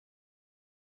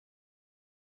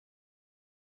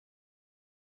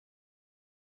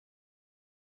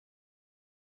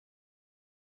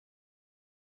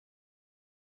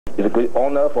a great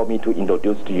honor for me to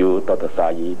introduce to you Dr.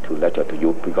 Sai to lecture to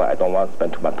you, because I don't want to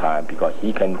spend too much time, because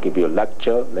he can give you a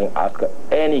lecture, then ask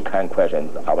any kind of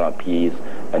questions about peace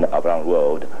and about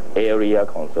world area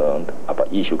concerned,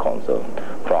 about issue concerned,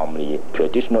 from the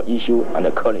traditional issue and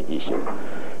the current issue.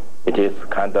 It is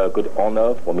kind of a good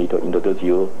honor for me to introduce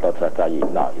you, Dr. Sai.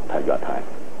 Now it's your time.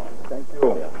 Thank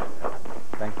you. Yeah.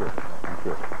 Thank you. Thank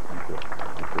you. Thank you.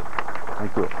 Thank you.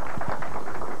 Thank you.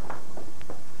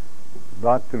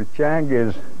 Dr. Chang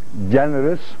is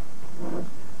generous,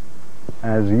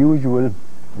 as usual,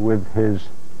 with his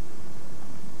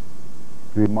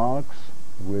remarks,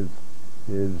 with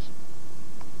his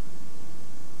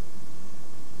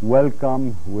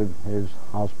welcome, with his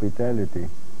hospitality.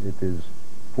 It is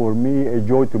for me a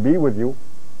joy to be with you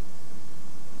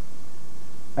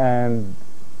and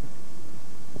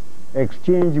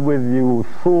exchange with you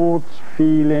thoughts,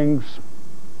 feelings,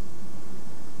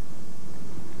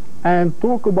 and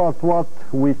talk about what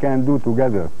we can do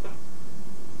together.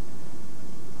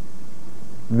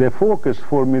 The focus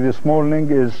for me this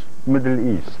morning is Middle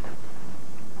East.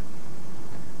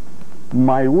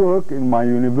 My work in my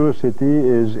university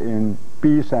is in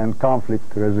peace and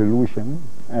conflict resolution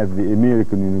at the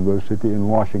American University in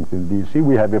Washington, D.C.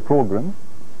 We have a program.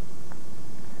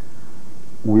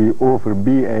 We offer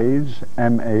BAs,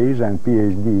 MAs, and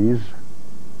PhDs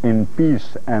in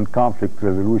peace and conflict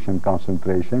resolution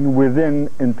concentration within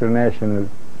international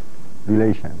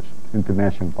relations,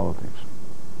 international politics.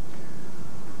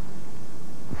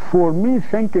 For me,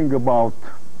 thinking about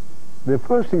the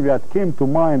first thing that came to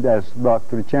mind as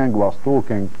Dr. Chang was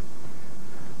talking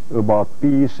about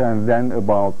peace and then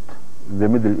about the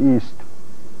Middle East,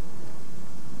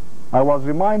 I was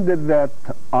reminded that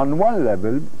on one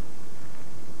level,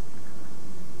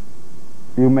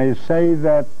 you may say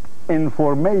that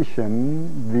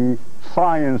information, the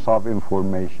science of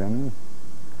information,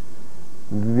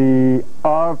 the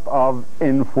art of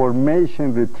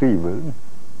information retrieval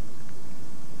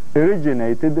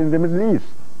originated in the Middle East.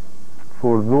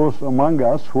 For those among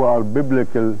us who are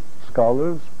biblical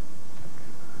scholars,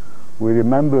 we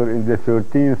remember in the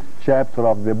 13th chapter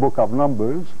of the book of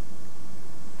Numbers,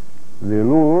 the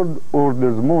Lord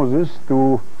orders Moses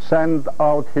to send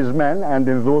out his men, and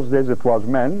in those days it was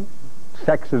men,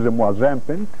 sexism was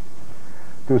rampant,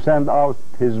 to send out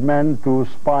his men to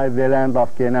spy the land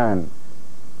of Canaan.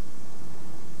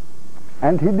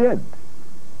 And he did.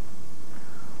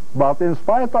 But in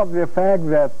spite of the fact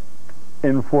that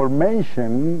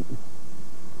information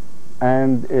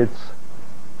and its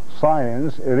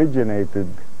science originated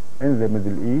in the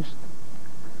Middle East,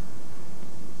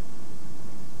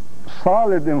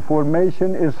 solid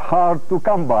information is hard to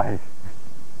come by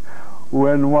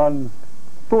when one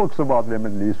talks about the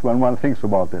Middle East, when one thinks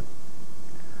about it.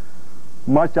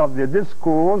 Much of the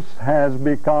discourse has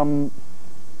become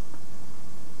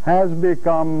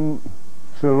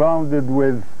surrounded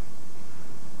with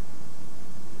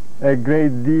a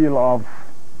great deal of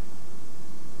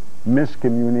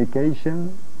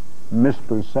miscommunication,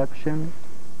 misperception,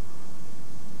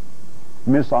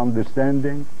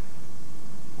 misunderstanding.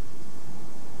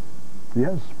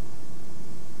 Yes.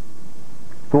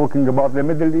 Talking about the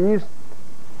Middle East,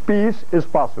 peace is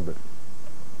possible.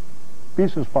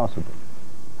 Peace is possible.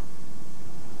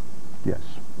 Yes.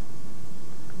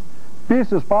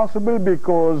 Peace is possible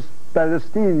because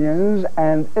Palestinians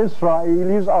and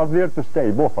Israelis are there to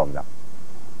stay, both of them.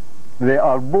 They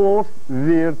are both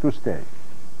there to stay.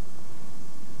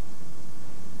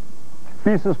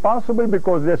 Peace is possible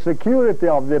because the security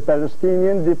of the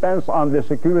Palestinian depends on the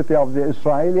security of the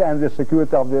Israeli, and the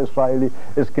security of the Israeli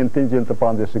is contingent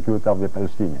upon the security of the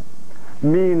Palestinian.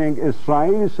 Meaning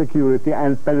Israeli security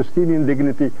and Palestinian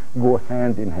dignity go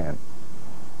hand in hand.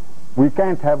 We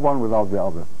can't have one without the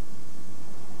other.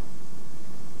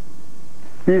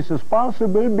 Peace is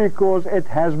possible because it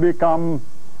has become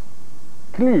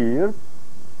clear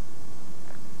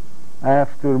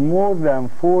after more than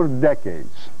 4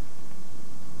 decades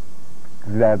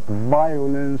that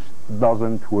violence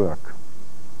doesn't work.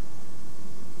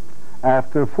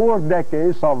 After 4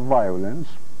 decades of violence,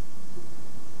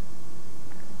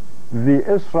 the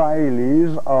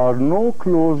Israelis are no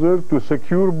closer to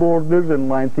secure borders in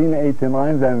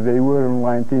 1989 than they were in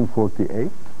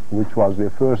 1948, which was the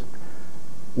first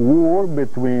war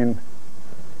between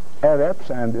Arabs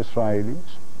and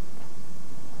Israelis.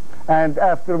 And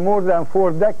after more than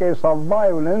 4 decades of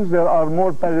violence, there are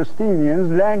more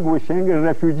Palestinians languishing in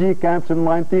refugee camps in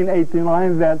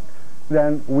 1989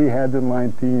 than we had in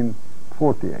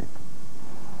 1948.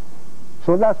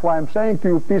 So that's why I'm saying to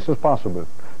you, peace is possible.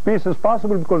 Peace is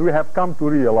possible because we have come to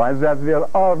realize that there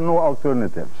are no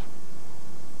alternatives.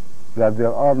 that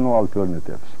there are no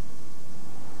alternatives.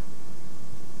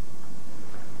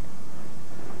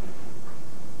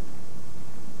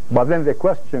 But then the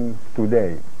question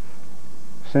today,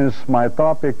 since my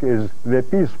topic is the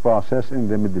peace process in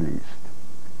the Middle East,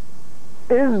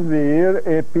 is there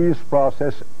a peace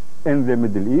process in the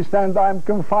Middle East? And I'm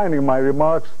confining my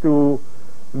remarks to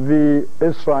the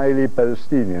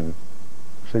Israeli-Palestinian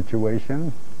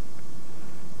situation.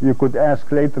 You could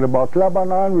ask later about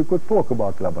Lebanon, we could talk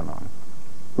about Lebanon.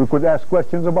 We could ask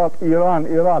questions about Iran,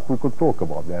 Iraq, we could talk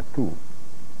about that too.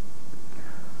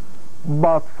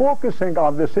 But focusing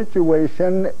on the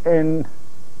situation in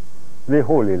the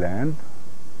Holy Land,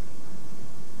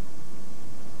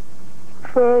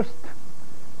 first,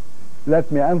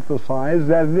 let me emphasize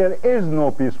that there is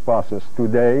no peace process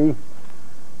today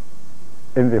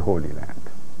in the Holy Land.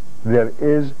 There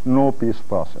is no peace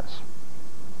process.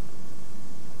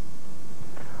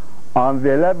 On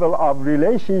the level of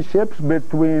relationships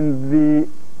between the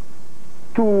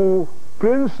two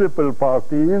principal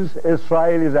parties,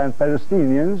 Israelis and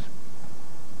Palestinians,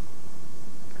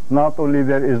 not only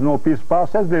there is no peace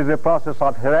process, there is a process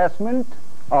of harassment,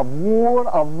 of war,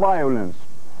 of violence.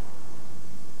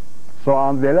 So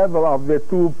on the level of the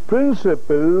two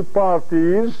principal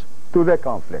parties to the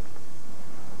conflict,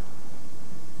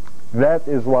 that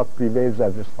is what prevails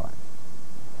at this time.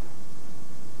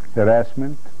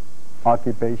 Harassment,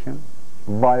 occupation,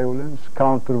 violence,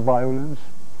 counter-violence.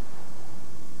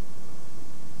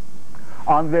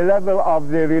 On the level of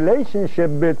the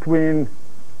relationship between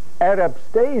Arab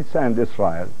states and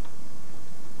Israel,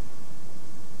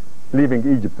 leaving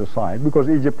Egypt aside, because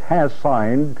Egypt has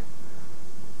signed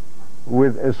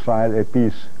with Israel a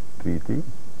peace treaty.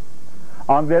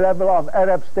 On the level of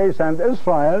Arab states and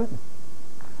Israel,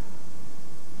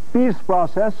 peace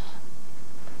process,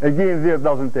 again, there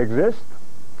doesn't exist.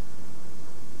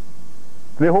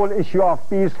 The whole issue of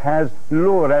peace has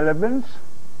low relevance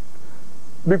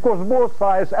because both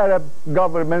sides, Arab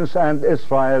governments and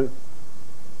Israel,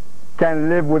 can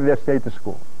live with the status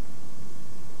quo.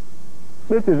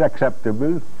 It is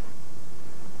acceptable.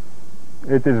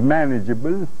 It is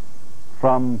manageable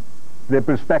from the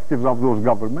perspectives of those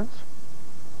governments.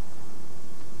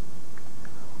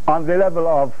 On the level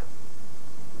of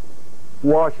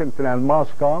Washington and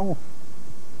Moscow,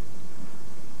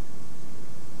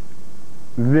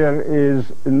 there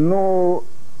is no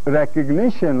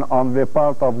recognition on the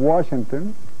part of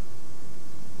Washington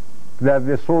that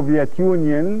the Soviet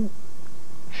Union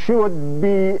should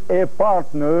be a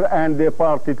partner and a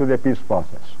party to the peace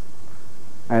process.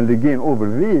 And again, over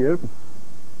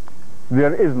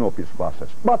there is no peace process.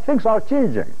 But things are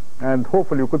changing, and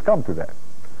hopefully we could come to that.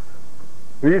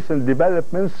 Recent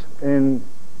developments in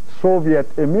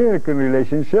Soviet-American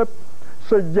relationship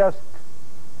suggest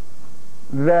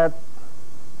that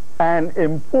an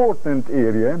important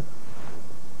area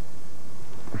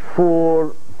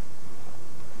for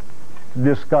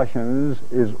discussions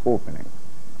is opening.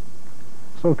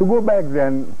 So to go back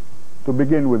then, to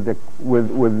begin with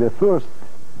the first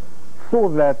thought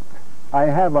that I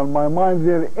have on my mind,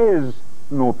 there is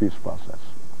no peace process.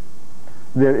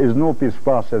 There is no peace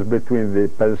process between the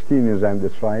Palestinians and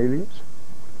Israelis,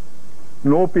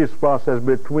 no peace process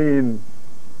between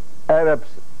Arab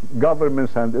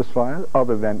governments and Israel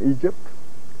other than Egypt,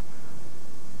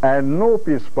 and no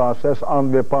peace process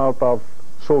on the part of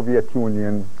Soviet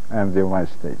Union and the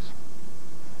United States.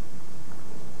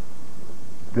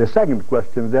 The second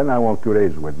question then I want to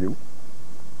raise with you: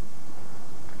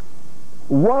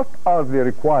 what are the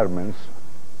requirements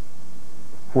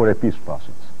for a peace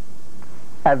process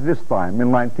at this time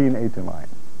in 1989?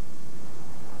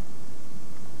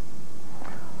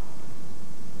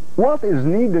 What is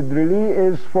needed really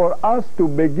is for us to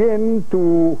begin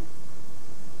to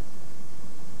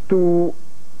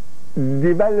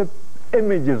develop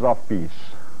images of peace.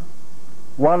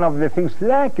 One of the things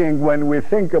lacking when we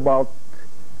think about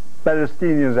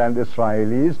Palestinians and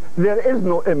Israelis, there is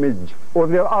no image, or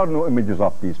there are no images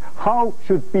of peace. How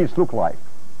should peace look like?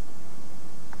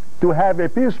 To have a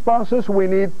peace process, we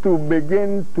need to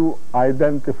begin to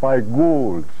identify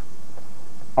goals,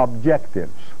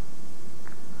 objectives.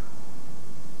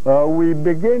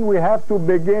 We have to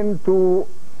begin to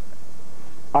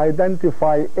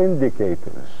identify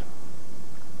indicators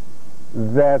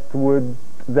that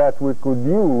we could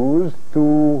use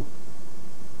to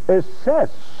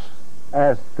assess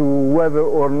as to whether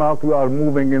or not we are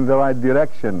moving in the right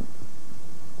direction.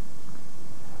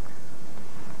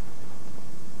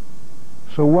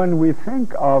 So when we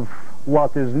think of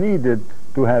what is needed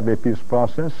to have a peace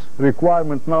process,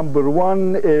 requirement number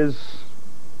one is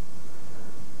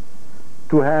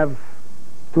to have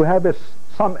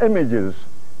some images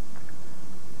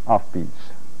of peace,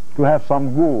 to have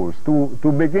some goals,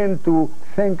 to begin to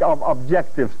think of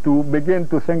objectives, to begin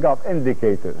to think of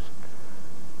indicators.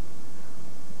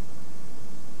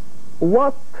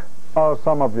 What are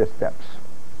some of the steps?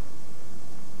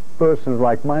 Persons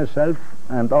like myself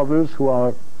and others who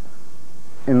are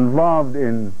involved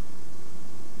in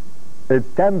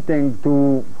attempting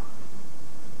to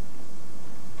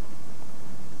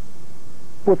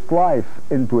put life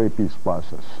into a peace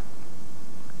process.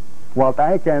 What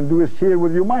I can do is share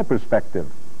with you my perspective.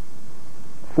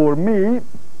 For me,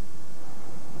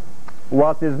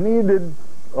 what is needed,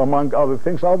 among other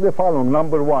things, are the following.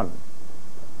 Number one,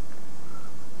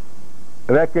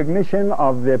 recognition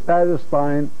of the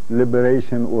Palestine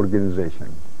Liberation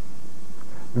Organization.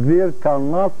 There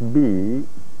cannot be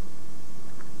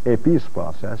a peace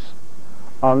process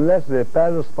unless the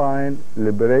Palestine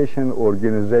Liberation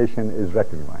Organization is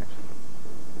recognized.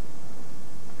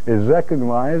 Is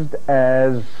recognized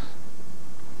as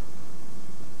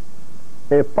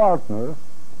a partner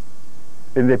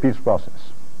in the peace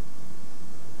process.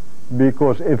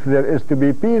 Because if there is to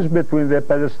be peace between the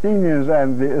Palestinians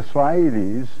and the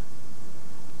Israelis,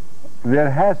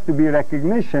 there has to be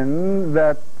recognition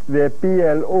that the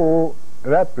PLO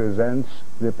represents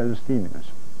the Palestinians.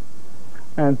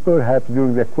 And perhaps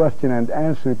during the question and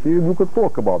answer period we could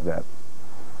talk about that.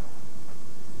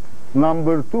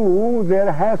 Number two,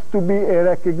 there has to be a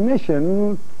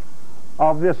recognition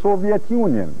of the Soviet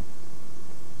Union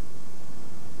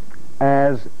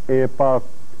as a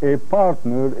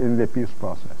partner in the peace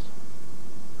process.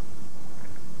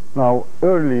 Now,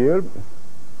 earlier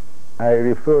I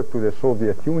referred to the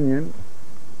Soviet Union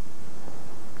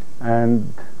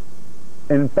and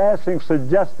in passing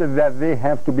suggested that they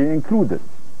have to be included.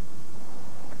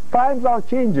 Times are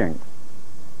changing.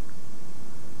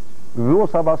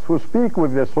 Those of us who speak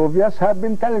with the Soviets have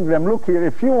been telling them, look here,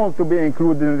 if you want to be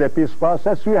included in the peace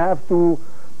process, you have to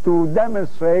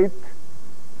demonstrate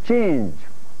change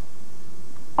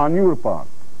on your part.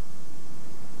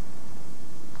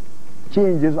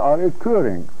 Changes are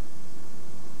occurring.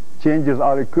 Changes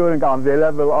are occurring on the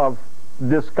level of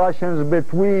discussions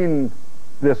between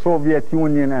the Soviet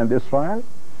Union and Israel.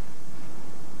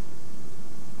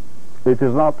 It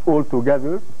is not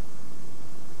altogether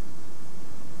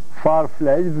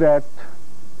far-fetched that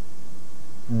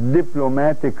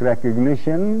diplomatic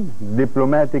recognition,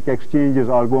 diplomatic exchanges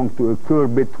are going to occur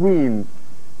between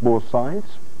both sides.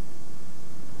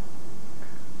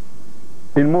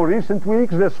 In more recent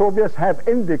weeks, the Soviets have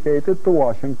indicated to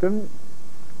Washington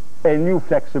a new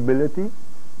flexibility,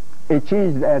 a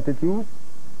changed attitude,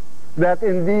 that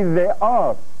indeed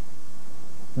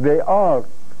they are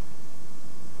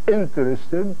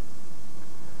interested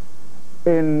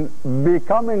in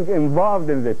becoming involved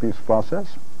in the peace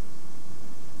process.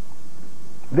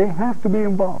 They have to be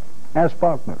involved as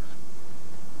partners.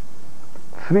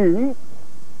 Three,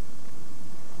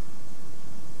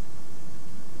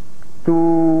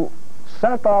 to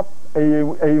set up a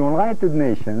United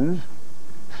Nations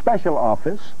special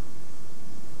office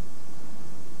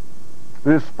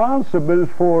responsible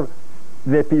for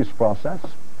the peace process,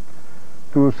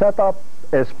 to set up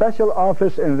a special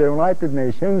office in the United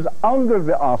Nations under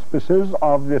the auspices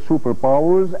of the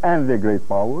superpowers and the great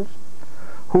powers,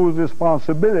 whose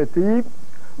responsibility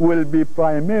will be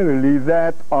primarily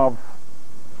that of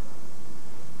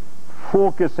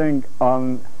focusing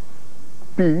on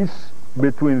peace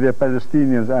between the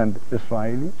Palestinians and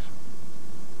Israelis.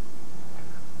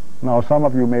 Now, some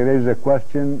of you may raise a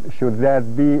question, should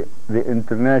that be the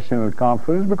international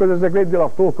conference? Because there's a great deal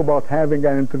of talk about having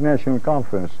an international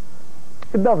conference.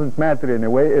 It doesn't matter in a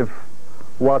way. If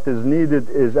what is needed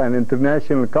is an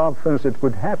international conference, it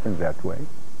could happen that way.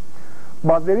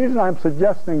 But the reason I'm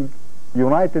suggesting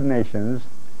United Nations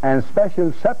and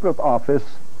special separate office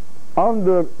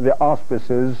under the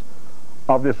auspices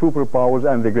of the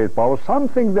superpowers and the great powers,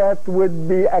 something that would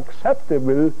be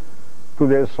acceptable to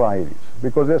the Israelis.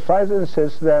 Because the Israelis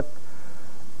insist that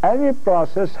any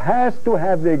process has to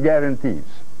have the guarantees,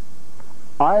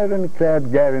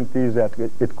 ironclad guarantees that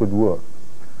it could work.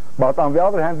 But on the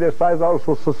other hand, the Israelis are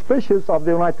also suspicious of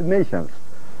the United Nations.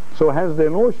 So hence the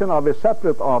notion of a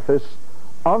separate office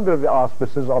under the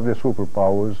auspices of the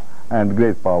superpowers and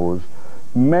great powers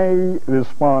may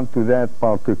respond to that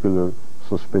particular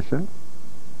suspicion.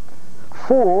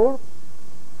 Four,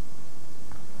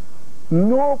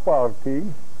 no party,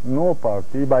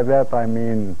 by that I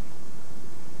mean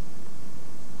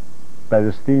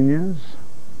Palestinians,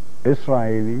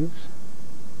 Israelis,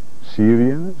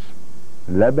 Syrians,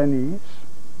 Lebanese,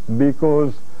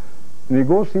 because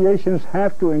negotiations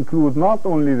have to include not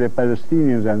only the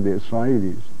Palestinians and the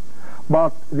Israelis,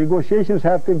 but negotiations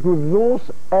have to include those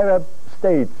Arab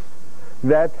states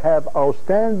that have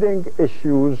outstanding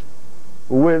issues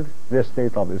with the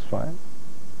state of Israel,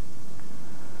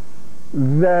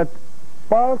 that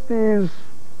parties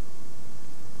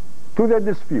to the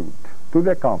dispute, to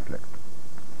the conflict,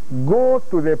 go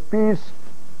to the peace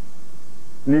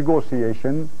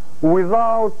negotiation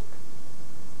without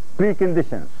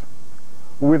preconditions,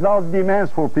 without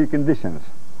demands for preconditions.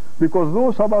 Because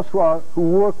those of us who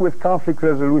work with conflict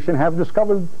resolution have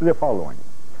discovered the following.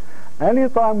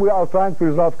 Anytime we are trying to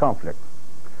resolve conflict,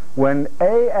 when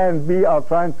A and B are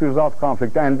trying to resolve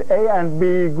conflict, and A and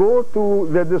B go to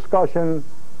the discussion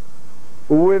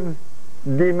with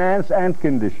demands and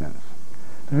conditions,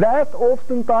 that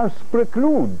oftentimes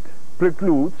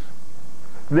precludes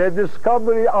the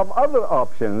discovery of other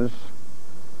options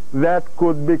that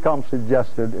could become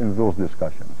suggested in those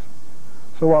discussions.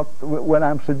 So when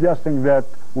I'm suggesting that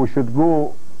we should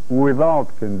go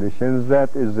without conditions,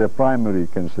 that is the primary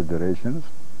considerations.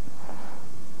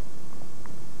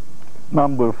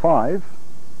 Number 5,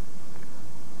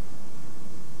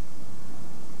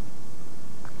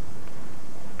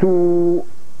 to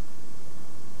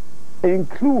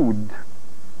include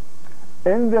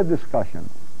in the discussion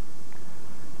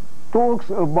talks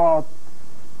about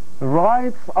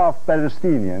rights of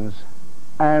Palestinians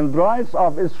and rights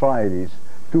of Israelis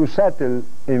to settle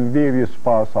in various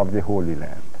parts of the Holy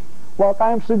Land. What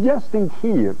I'm suggesting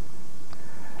here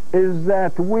is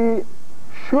that we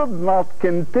should not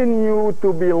continue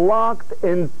to be locked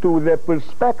into the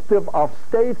perspective of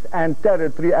states and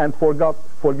territory and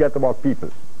forget about people.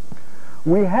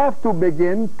 We have to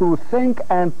begin to think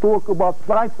and talk about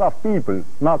rights of people,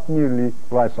 not merely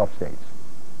rights of states.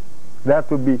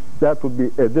 That would be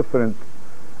a different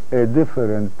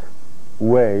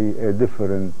way, a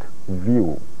different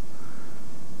view.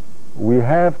 We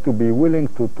have to be willing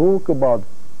to talk about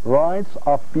rights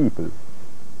of people,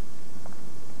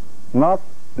 not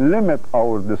limit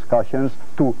our discussions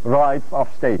to rights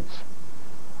of states.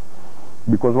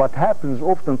 Because what happens,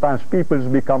 oftentimes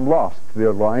peoples become lost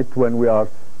their right when we are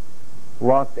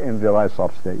locked in the rights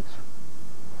of states.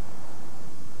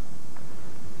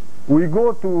 We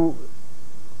go to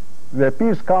the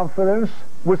peace conference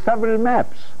with several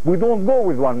maps. We don't go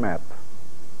with one map.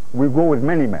 We go with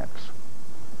many maps.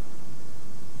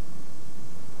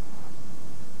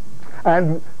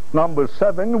 And number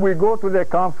 7, we go to the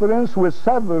conference with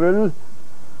several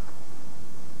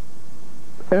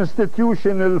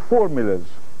institutional formulas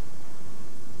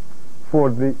for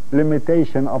the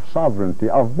limitation of sovereignty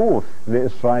of both the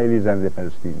Israelis and the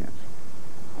Palestinians.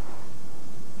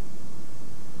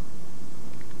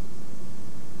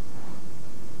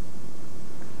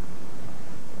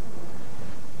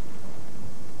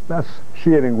 That's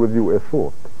sharing with you a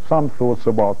thought, some thoughts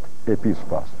about a peace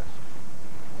process.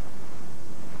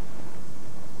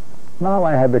 Now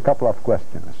I have a couple of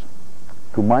questions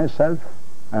to myself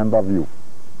and of you.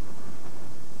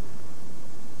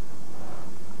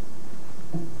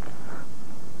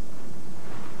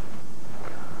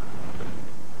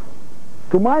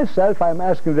 To myself, I'm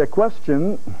asking the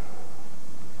question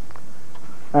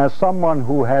as someone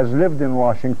who has lived in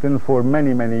Washington for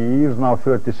many, many years, now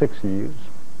 36 years,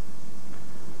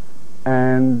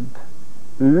 and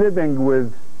living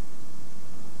with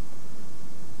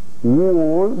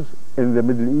wars in the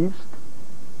Middle East,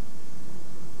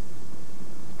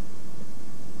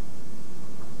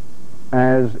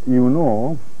 as you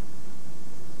know,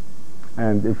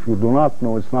 and if you do not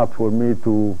know, it's not for me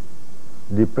to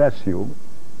depress you,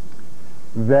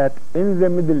 that in the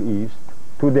Middle East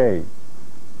today,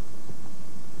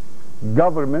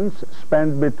 governments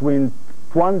spend between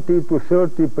 20 to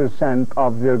 30%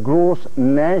 of their gross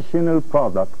national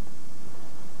product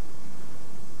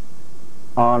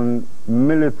on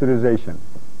militarization,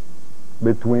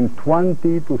 between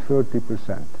 20 to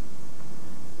 30%.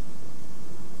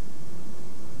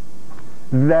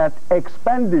 That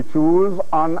expenditures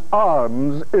on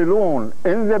arms alone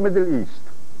in the Middle East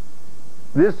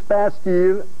this past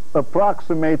year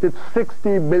approximated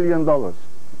 $60 billion.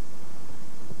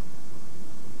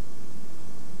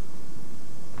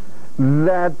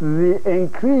 That the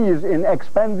increase in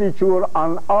expenditure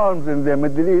on arms in the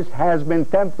Middle East has been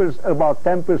about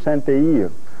 10% a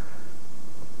year.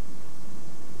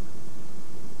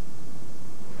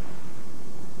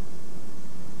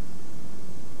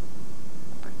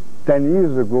 Ten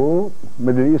years ago,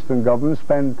 Middle Eastern governments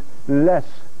spent less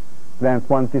than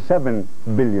 $27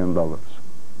 billion.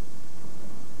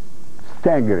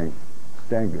 Staggering,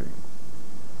 staggering,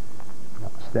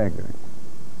 staggering.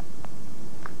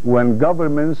 When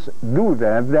governments do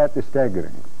that, that is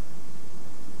staggering.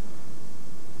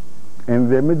 In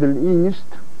the Middle East,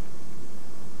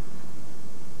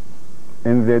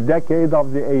 in the decade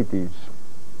of the 80s,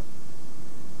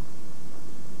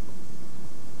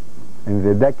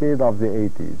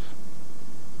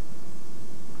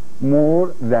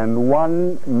 more than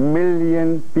 1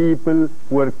 million people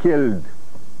were killed.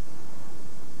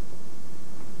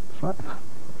 That's right.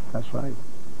 That's right.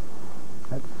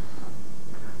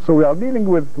 So we are dealing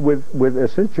with a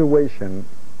situation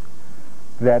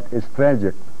that is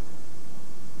tragic.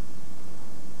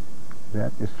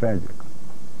 That is tragic.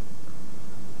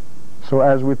 So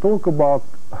as we talk about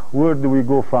where do we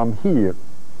go from here,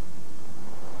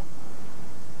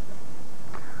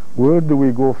 where do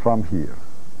we go from here?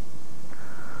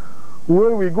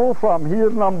 Where we go from here,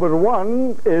 number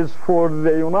one, is for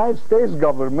the United States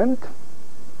government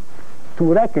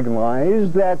to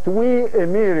recognize that we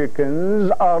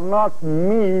Americans are not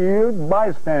mere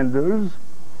bystanders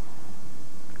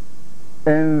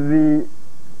in the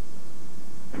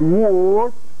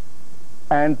war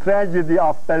and tragedy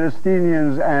of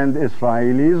Palestinians and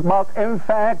Israelis, but in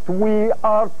fact we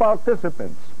are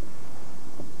participants.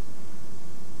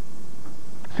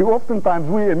 See, oftentimes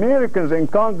we Americans in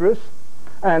Congress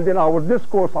and in our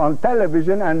discourse on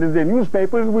television and in the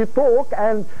newspapers, we talk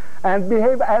and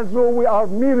behave as though we are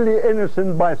merely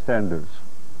innocent bystanders.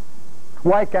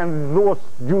 Why can't those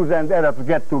Jews and Arabs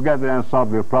get together and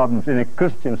solve their problems in a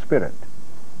Christian spirit?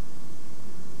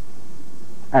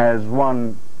 As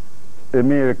one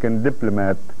American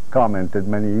diplomat commented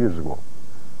many years ago.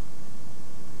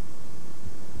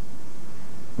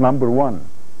 Number one,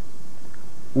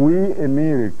 we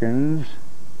Americans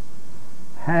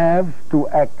have to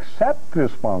accept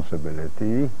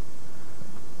responsibility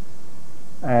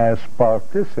as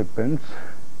participants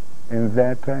in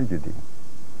that tragedy.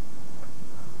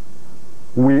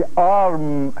 We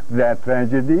arm that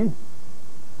tragedy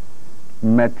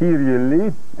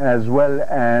materially as well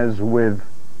as with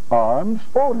arms.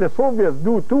 Oh, the Soviets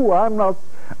do too. I'm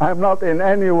not in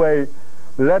any way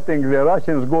letting the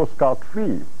Russians go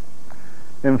scot-free.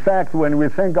 In fact, when we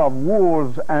think of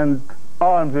wars and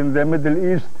arms in the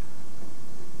Middle East,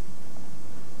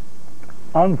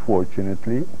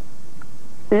 unfortunately,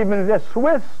 even the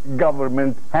Swiss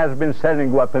government has been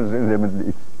selling weapons in the Middle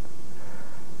East.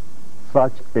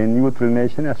 Such a neutral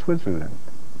nation as Switzerland.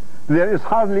 There is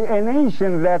hardly a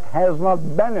nation that has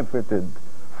not benefited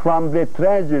from the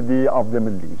tragedy of the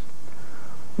Middle East.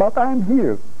 But I'm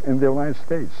here in the United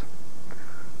States,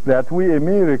 that we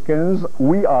Americans,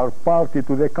 we are party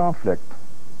to the conflict.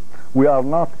 We are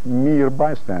not mere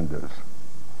bystanders.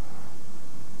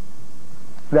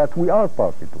 That we are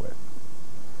party to it.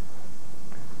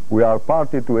 We are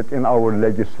party to it in our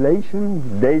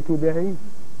legislation, day to day,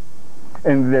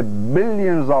 in the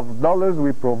billions of dollars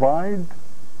we provide,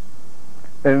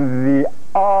 in the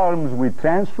arms we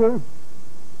transfer.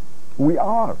 We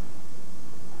are.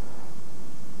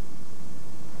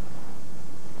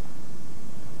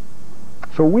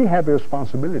 So we have a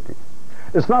responsibility.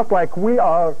 It's not like we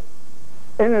are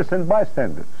innocent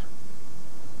bystanders.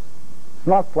 It's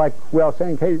not like we are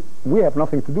saying, hey, we have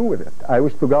nothing to do with it. I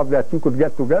wish to God that you could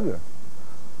get together.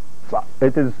 So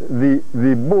it is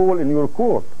the ball in your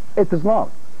court. It is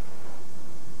not.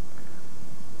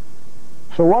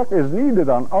 So what is needed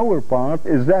on our part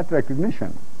is that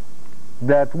recognition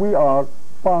that we are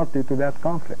party to that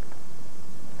conflict.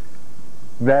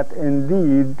 That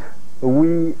indeed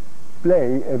we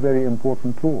play a very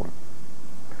important role.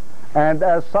 And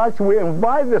as such, we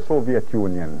invite the Soviet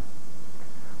Union.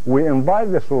 We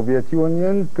invite the Soviet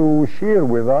Union to share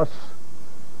with us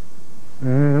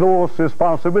those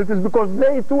responsibilities, because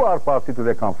they too are party to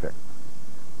the conflict.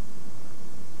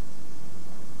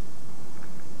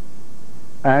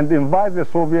 And invite the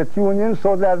Soviet Union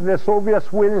so that the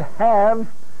Soviets will have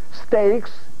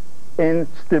stakes in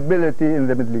stability in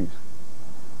the Middle East.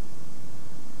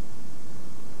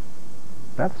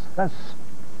 That's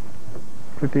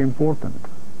pretty important.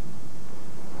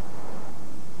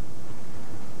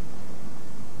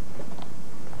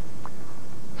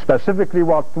 Specifically,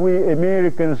 what we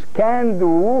Americans can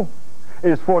do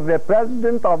is for the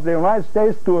President of the United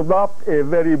States to adopt a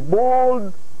very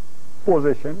bold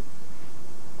position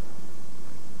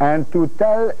and to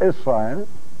tell Israel,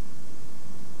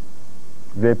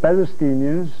 the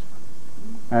Palestinians,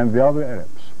 and the other Arabs,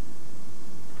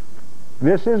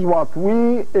 this is what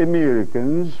we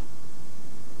Americans,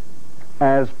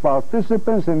 as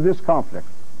participants in this conflict,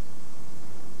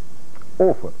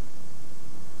 offer.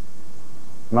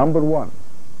 Number one,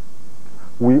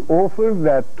 we offer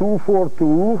that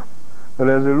 242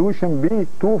 Resolution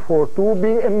B242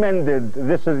 be amended.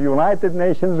 This is United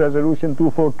Nations Resolution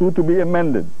 242 to be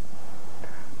amended.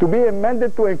 To be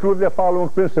amended to include the following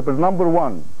principles. Number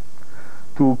one,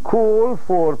 to call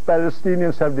for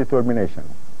Palestinian self-determination.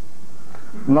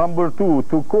 Number two,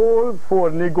 to call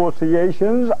for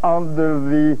negotiations under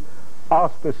the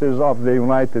auspices of the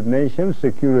United Nations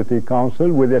Security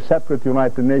Council with a separate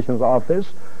United Nations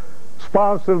office,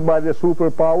 sponsored by the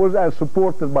superpowers and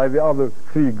supported by the other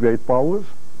three great powers.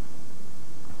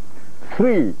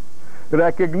 Three,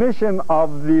 recognition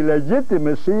of the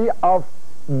legitimacy of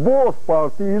both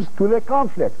parties to the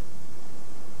conflict.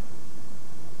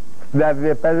 That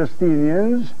the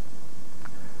Palestinians,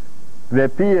 the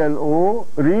PLO,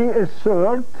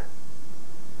 reassert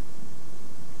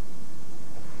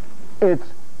its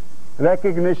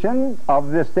recognition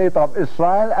of the state of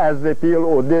Israel as the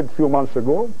PLO did a few months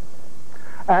ago,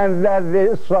 and that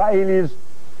the Israelis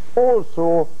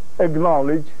also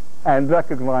acknowledge and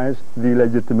recognize the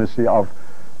legitimacy of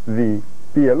the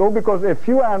PLO, because if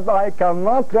you and I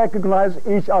cannot recognize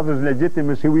each other's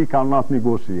legitimacy, we cannot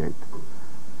negotiate.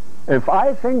 If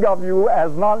I think of you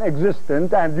as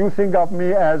non-existent and you think of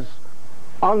me as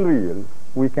unreal,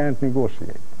 we can't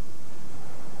negotiate.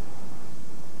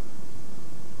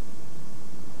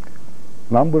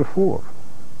 Number four,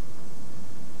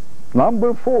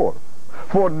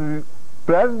 for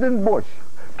President Bush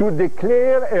to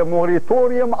declare a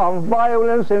moratorium on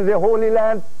violence in the Holy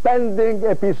Land pending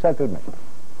a peace settlement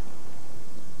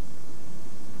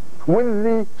with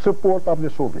the support of the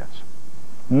Soviets.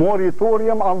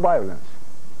 Moratorium on violence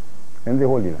in the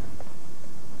Holy Land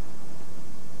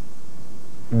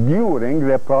during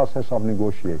the process of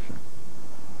negotiation.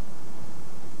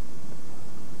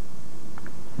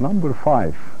 Number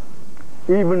five,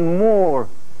 even more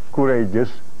courageous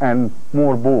and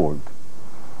more bold,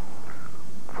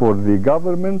 for the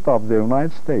government of the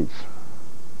United States,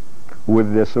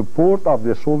 with the support of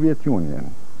the Soviet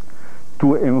Union,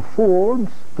 to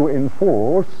enforce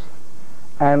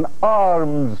an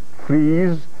arms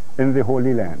freeze in the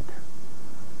Holy Land.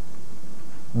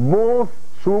 Both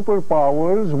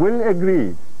superpowers will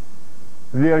agree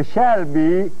there shall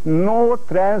be no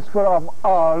transfer of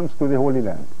arms to the Holy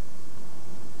Land.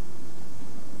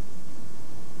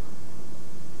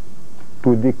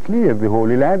 To declare the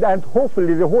Holy Land and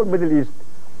hopefully the whole Middle East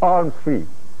arms free,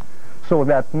 so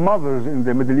that mothers in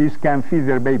the Middle East can feed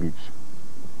their babies.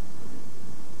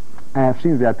 I have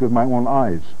seen that with my own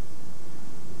eyes.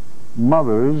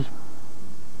 Mothers,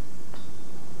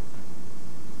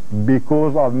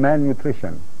 because of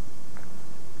malnutrition,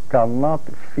 cannot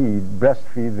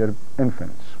breastfeed their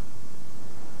infants,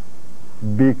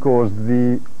 because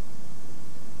the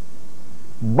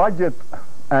budget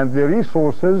and the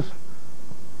resources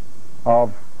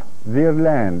of their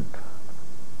land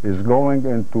is going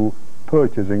into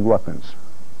purchasing weapons.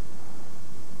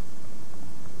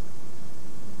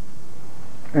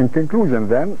 In conclusion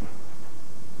then,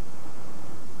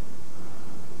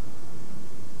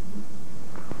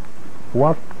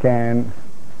 what can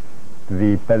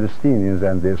the Palestinians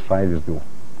and the Israelis do?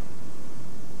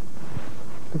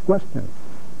 The question.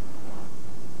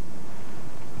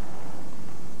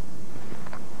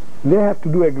 They have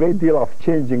to do a great deal of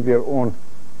changing their own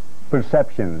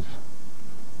perceptions.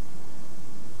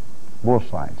 Both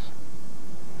sides.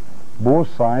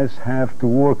 Both sides have to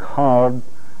work hard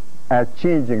at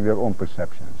changing their own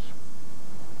perceptions.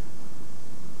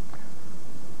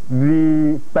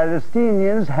 The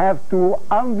Palestinians have to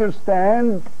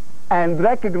understand and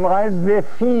recognize the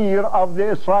fear of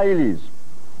the Israelis.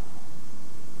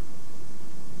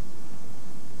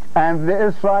 And the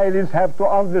Israelis have to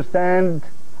understand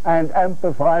and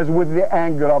empathize with the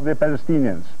anger of the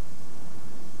Palestinians.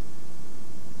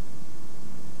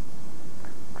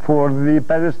 For the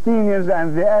Palestinians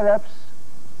and the Arabs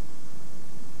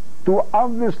to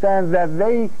understand that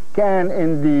they can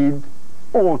indeed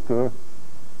alter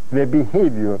the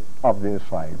behavior of the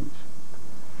Israelis.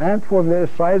 And for the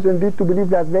Israelis indeed to believe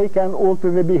that they can alter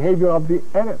the behavior of the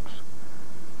Arabs.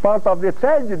 Part of the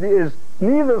tragedy is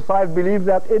neither side believes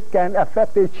that it can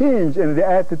affect a change in the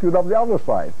attitude of the other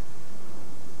side.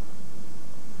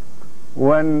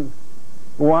 When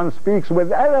one speaks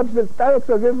with Arabs, the Arabs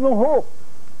say there's no hope.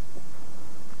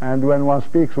 And when one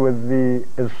speaks with the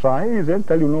Israelis, they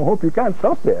tell you no hope, you can't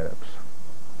trust the Arabs.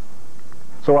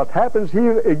 So what happens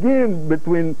here again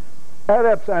between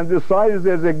Arabs and Israelis,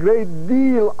 there's a great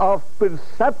deal of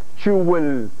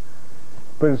perceptual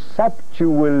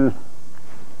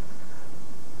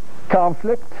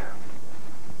conflict,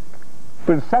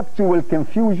 perceptual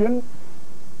confusion,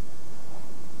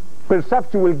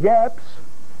 perceptual gaps,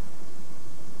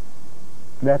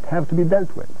 that have to be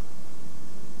dealt with.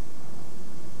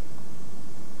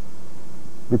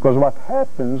 Because what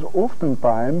happens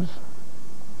oftentimes,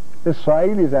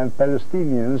 Israelis and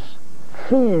Palestinians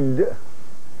feed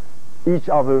each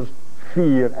other's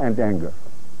fear and anger.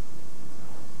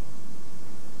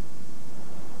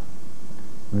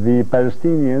 The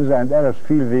Palestinians and Arabs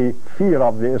feel the fear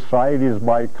of the Israelis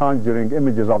by conjuring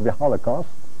images of the Holocaust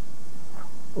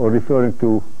or referring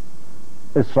to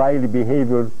Israeli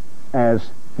behavior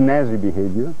as Nazi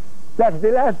behavior. That's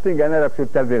the last thing an Arab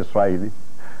should tell the Israeli,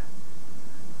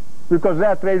 because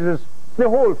that raises the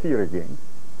whole fear again.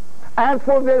 And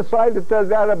for the Israeli to tell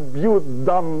the Arab, you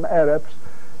dumb Arabs,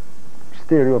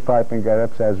 stereotyping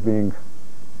Arabs as being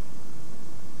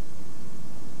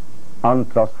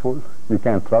untrustful, you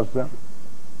can't trust them.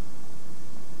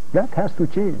 That has to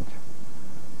change,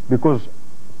 because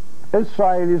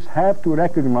Israelis have to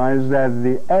recognize that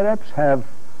the Arabs have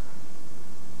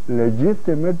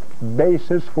legitimate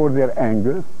basis for their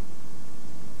anger,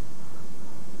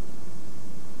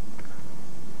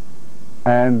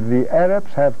 and the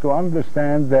Arabs have to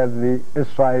understand that the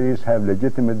Israelis have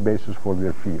legitimate basis for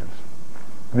their fears.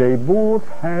 They both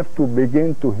have to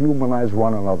begin to humanize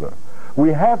one another.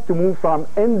 We have to move from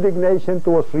indignation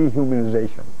towards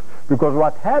rehumanization, because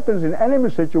what happens in enemy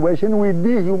situation, we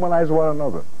dehumanize one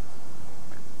another.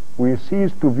 We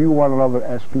cease to view one another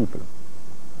as people.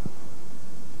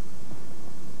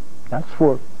 That's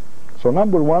so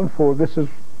number one, this is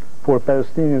for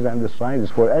Palestinians and Israelis,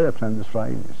 for Arabs and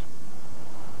Israelis,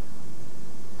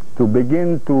 to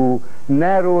begin to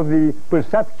narrow the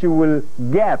perceptual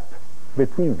gap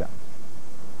between them.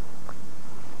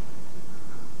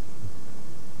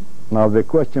 Now the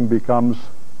question becomes,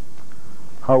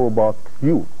 how about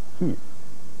you here,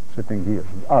 sitting here,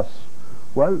 us?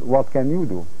 Well, what can you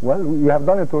do? Well, you have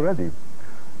done it already.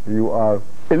 You are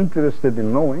interested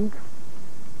in knowing.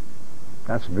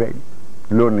 That's great.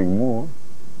 Learning more,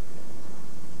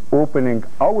 opening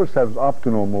ourselves up to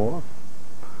know more,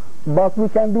 but we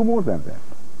can do more than that.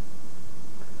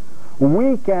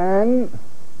 We can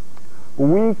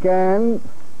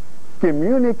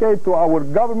communicate to our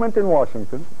government in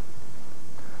Washington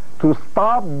to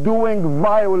stop doing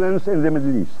violence in the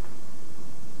Middle East.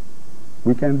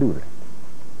 We can do that.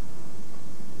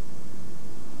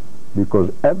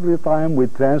 Because every time we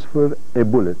transfer a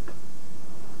bullet,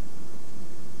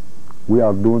 we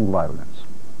are doing violence.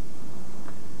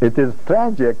 It is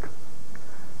tragic.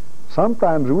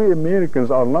 Sometimes we Americans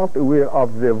are not aware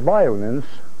of the violence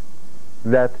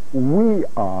that we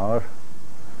are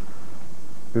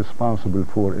responsible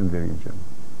for in the region.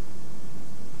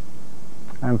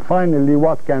 And finally,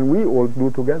 what can we all do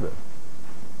together?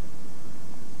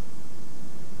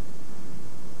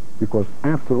 Because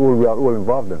after all, we are all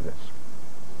involved in this.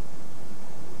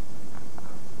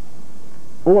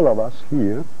 All of us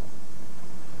here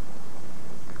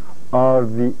are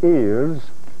the heirs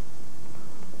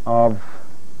of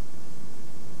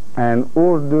an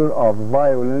order of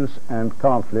violence and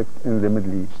conflict in the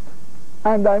Middle East.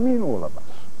 And I mean all of us.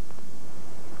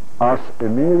 Us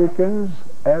Americans,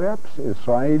 Arabs,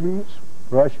 Israelis,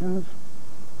 Russians,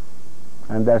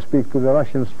 and I speak to the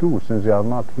Russians too, since they are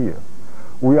not here.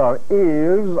 We are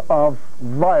heirs of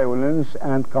violence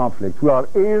and conflict. We are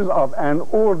heirs of an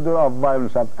order of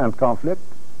violence and conflict.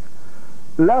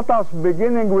 Let us,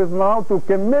 beginning with now, to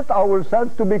commit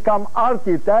ourselves to become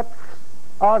architects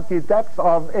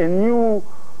of a new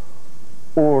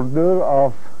order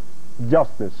of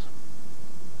justice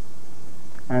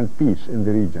and peace in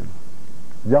the region.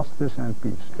 Justice and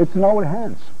peace. It's in our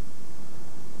hands.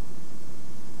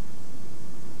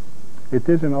 It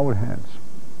is in our hands.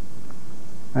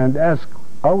 And ask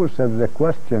ourselves the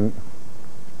question,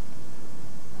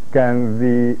 can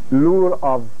the lure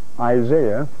of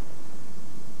Isaiah,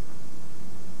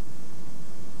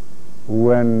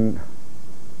 when,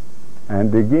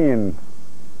 and again,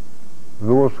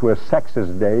 those were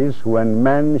sexist days, when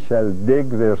men shall dig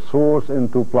their swords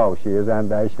into plowshares,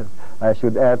 and I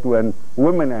should add, when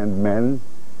women and men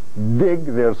dig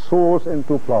their swords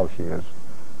into plowshares.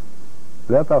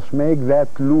 Let us make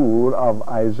that lure of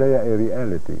Isaiah a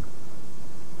reality,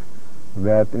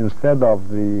 that instead of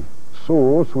the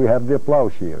swords we have the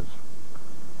plowshares,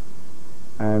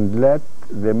 and let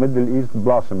the Middle East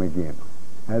blossom again,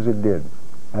 as it did,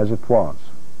 as it was,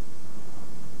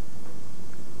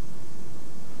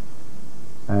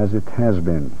 as it has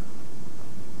been.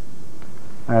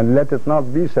 And let it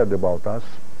not be said about us,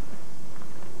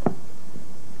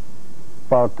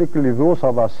 particularly those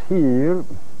of us here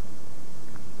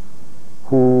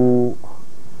who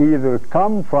either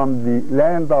come from the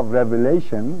land of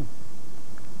revelation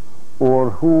or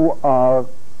who are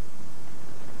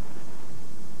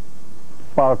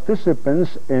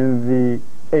participants in the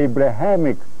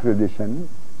Abrahamic tradition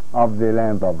of the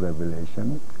land of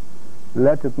revelation,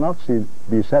 let it not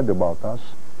be said about us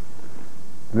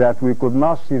that we could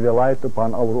not see the light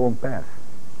upon our own path.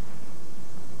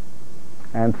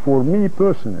 And for me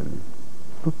personally,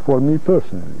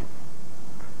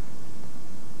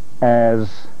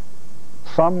 as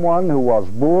someone who was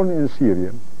born in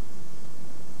Syria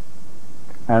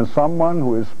and someone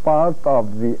who is part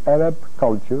of the Arab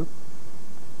culture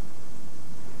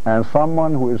and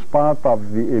someone who is part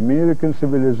of the American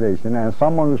civilization and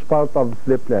someone who is part of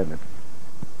the planet,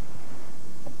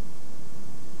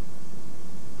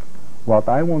 what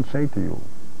I want to say to you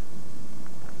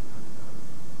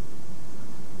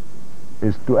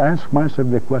is to ask myself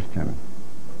the question,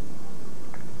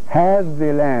 has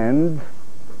the land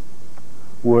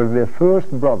where the first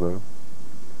brother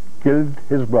killed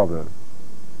his brother,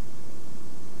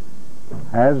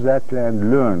 has that land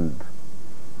learned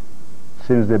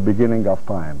since the beginning of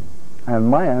time? And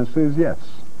my answer is yes,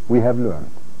 we have learned.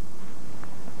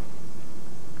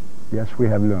 Yes, we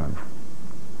have learned.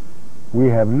 We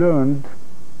have learned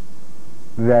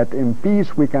that in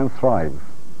peace we can thrive,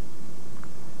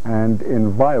 and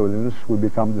in violence we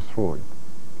become destroyed.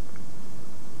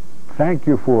 Thank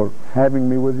you for having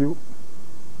me with you,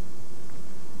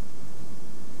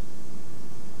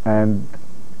 and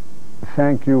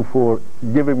thank you for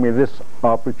giving me this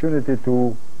opportunity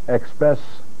to express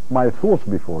my thoughts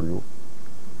before you.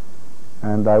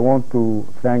 And I want to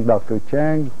thank Dr.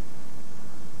 Chang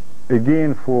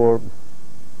again for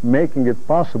making it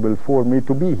possible for me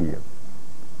to be here,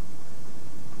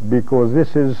 because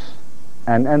this is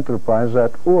an enterprise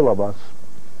that all of us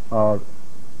are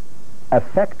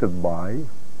affected by,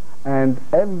 and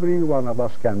every one of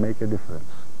us can make a difference.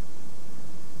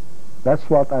 That's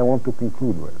what I want to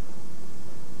conclude with,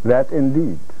 that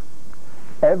indeed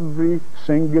every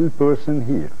single person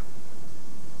here,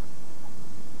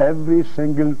 every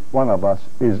single one of us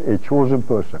is a chosen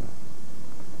person.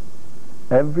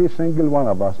 Every single one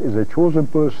of us is a chosen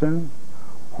person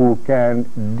who can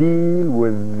deal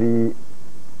with the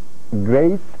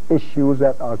great issues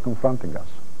that are confronting us.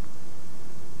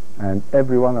 And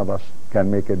every one of us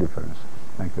can make a difference.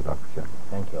 Thank you, Dr. Chen.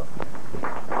 Thank you.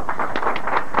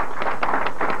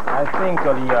 I think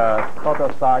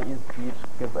Dr. Saeed's speech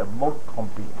gives a most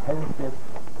comprehensive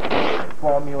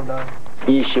formula,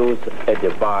 issues,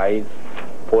 advice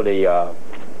for the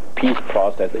peace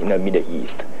process in the Middle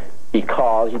East,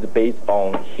 because it's based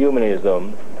on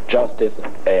humanism, justice,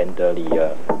 and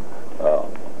the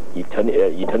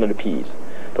eternal peace.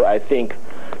 So I think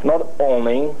not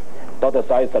only Dr.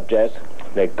 Saeed suggests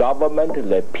the government,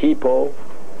 the people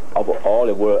of all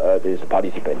the world is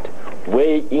participant.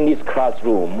 We in this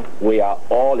classroom, we are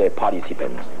all the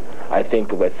participants. I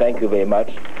think we thank you very much.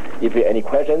 If you have any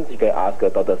questions, you can ask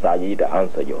Dr. Saeed to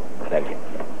answer you. Thank you.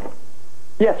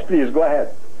 Yes, please, go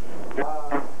ahead.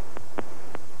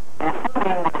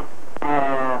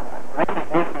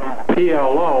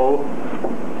 PLO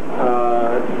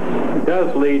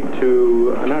does lead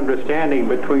to an understanding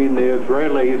between the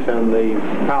Israelis and the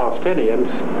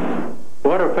Palestinians.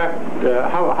 What effect?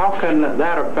 How can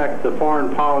that affect the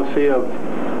foreign policy of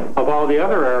all the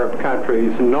other Arab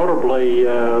countries, notably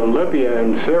Libya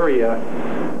and Syria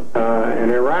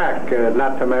and Iraq,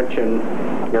 not to mention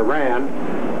Iran?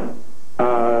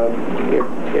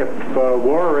 If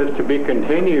war is to be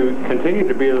continue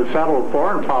to be the settled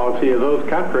foreign policy of those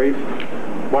countries,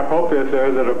 what hope is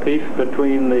there that a peace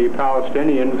between the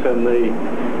Palestinians and the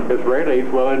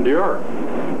Israelis will endure?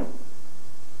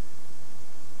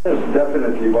 That's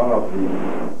definitely one of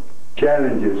the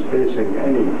challenges facing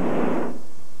any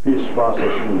peace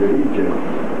process in the region.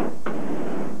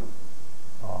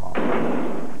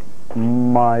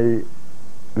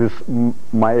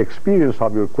 My experience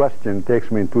of your question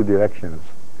takes me in two directions.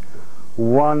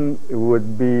 One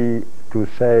would be to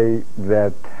say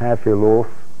that half a loaf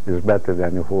is better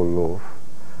than a whole loaf,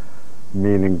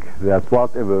 meaning that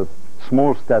whatever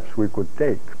small steps we could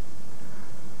take,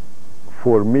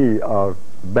 for me, are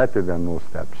better than no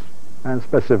steps, and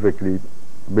specifically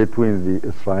between the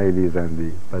Israelis and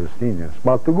the Palestinians.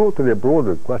 But to go to the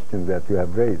broader question that you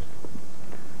have raised,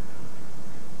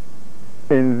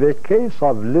 in the case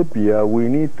of Libya, we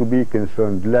need to be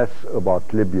concerned less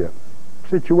about Libya. The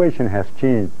situation has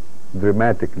changed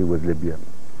dramatically with Libya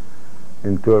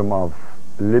in terms of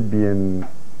Libyan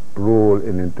role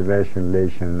in international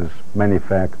relations, many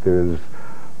factors,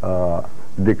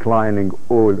 declining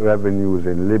oil revenues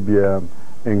in Libya,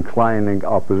 inclining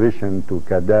opposition to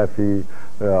Gaddafi,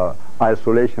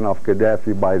 isolation of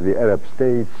Gaddafi by the Arab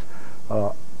states.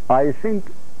 I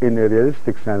think in a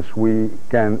realistic sense, we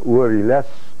can worry less,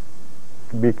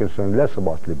 be concerned less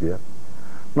about Libya.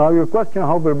 Now your question,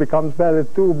 however, becomes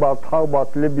valid too, about how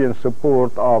about Libyan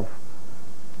support of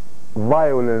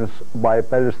violence by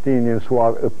Palestinians who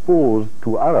are opposed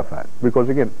to Arafat? Because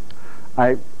again,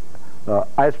 I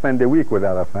spent a week with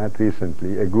Arafat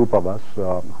recently, a group of us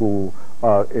who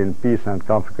are in peace and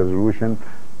conflict resolution,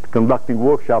 conducting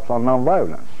workshops on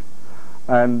nonviolence.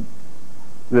 And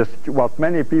what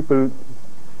many people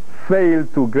fail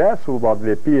to grasp about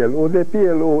the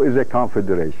PLO is a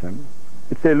confederation.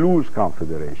 It's a loose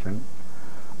confederation.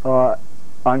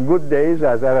 On good days,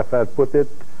 as Arafat put it,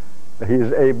 he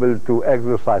is able to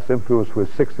exercise influence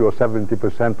with 60 or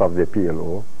 70% of the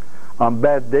PLO. On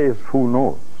bad days, who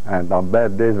knows? And on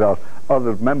bad days, there are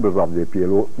other members of the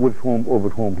PLO over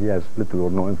whom he has little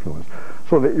or no influence.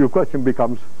 So your question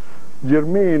becomes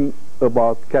germane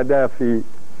about Gaddafi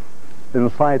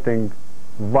inciting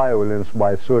violence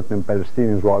by certain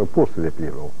Palestinians who are opposed to the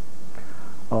PLO.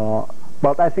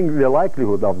 But I think the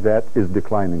likelihood of that is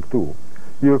declining too.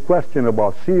 Your question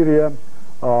about Syria,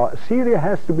 Syria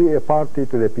has to be a party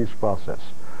to the peace process.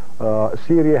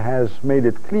 Syria has made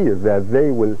it clear that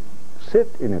they will sit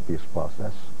in a peace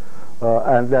process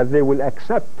and that they will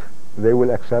accept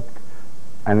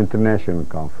an international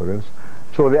conference.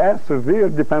 So the answer there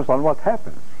depends on what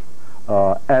happens.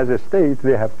 As a state,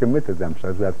 they have committed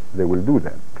themselves that they will do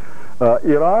that.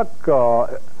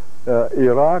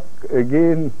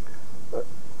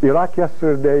 Iraq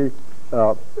yesterday,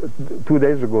 2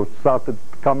 days ago, started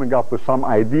coming up with some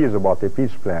ideas about a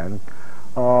peace plan.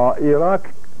 Iraq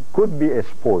could be a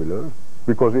spoiler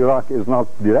because Iraq is not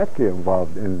directly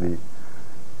involved in the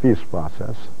peace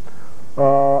process.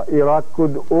 Iraq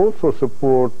could also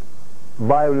support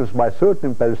violence by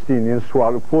certain Palestinians who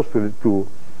are opposed to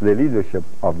the leadership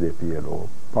of the PLO,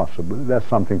 possible. That's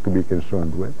something to be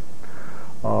concerned with.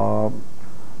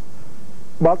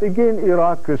 But again,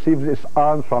 Iraq receives its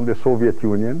arms from the Soviet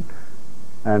Union,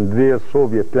 and their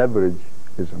Soviet leverage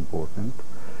is important.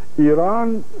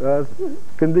 Iran,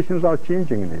 conditions are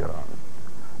changing in Iran.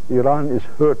 Iran is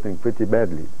hurting pretty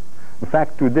badly. In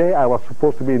fact, today I was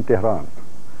supposed to be in Tehran.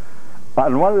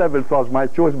 On one level, it was my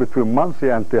choice between Muncie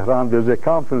and Tehran. There's a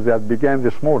conference that began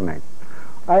this morning.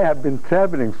 I have been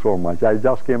traveling so much. I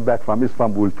just came back from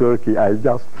Istanbul, Turkey. I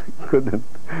just couldn't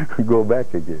go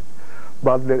back again.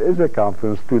 But there is a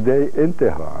conference today in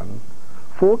Tehran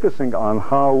focusing on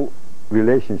how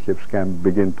relationships can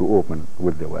begin to open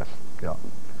with the West. Yeah.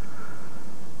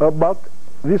 But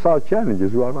these are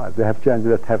challenges, you are right. They have challenges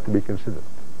that have to be considered.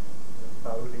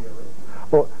 Saudi Arabia?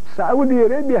 Oh, Saudi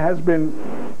Arabia has been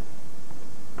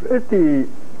pretty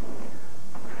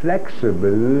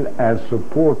flexible and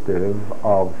supportive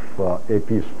of a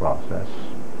peace process.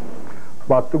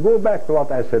 But to go back to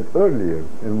what I said earlier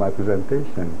in my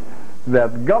presentation,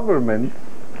 that government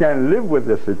can live with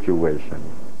the situation,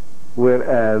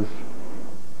 whereas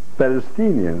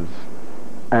Palestinians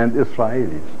and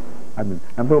Israelis, I mean,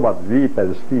 I'm talking about the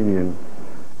Palestinian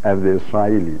and the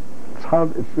Israeli. It's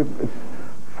hard it's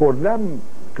for them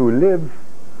to live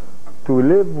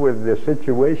with the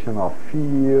situation of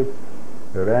fear,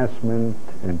 harassment,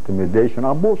 intimidation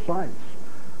on both sides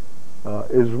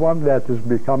is one that is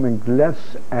becoming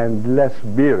less and less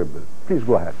bearable. Please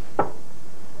go ahead.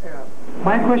 Yeah.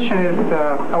 My question is,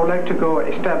 I would like to go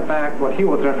a step back what he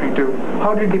was referring to.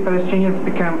 How did the Palestinians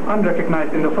become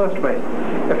unrecognized in the first place?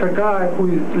 If a guy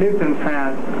who lives in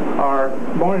France or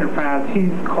born in France,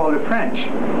 he's called a French.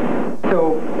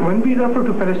 So when we refer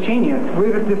to Palestinians,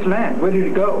 where is this land? Where did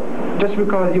it go? Just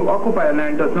because you occupy a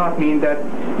land does not mean that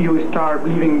you start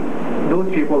leaving those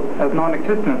people as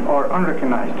non-existent or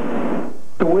unrecognized.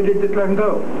 So where did this land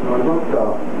go?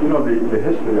 You know, the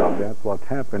history of that, what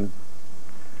happened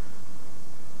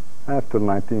after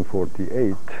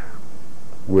 1948,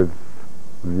 with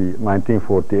the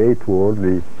 1948 war,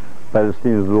 the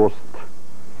Palestinians lost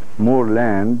more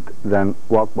land than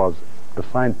what was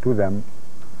assigned to them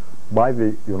by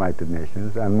the United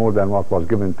Nations and more than what was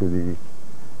given to the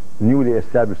newly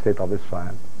established state of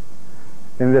Israel.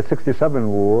 In the 67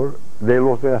 war, they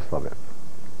lost the rest of it.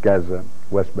 Gaza,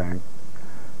 West Bank,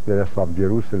 the rest of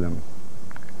Jerusalem.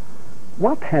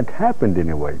 What had happened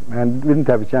anyway, and we didn't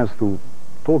have a chance to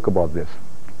talk about this.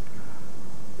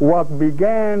 What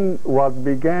began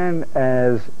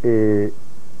as a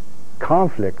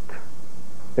conflict,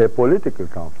 a political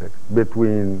conflict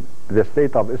between the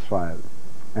state of Israel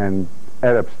and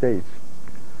Arab states,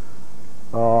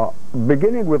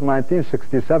 beginning with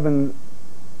 1967,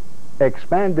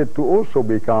 expanded to also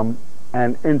become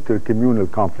an intercommunal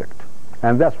conflict.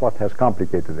 And that's what has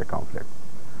complicated the conflict.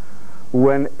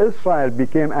 When Israel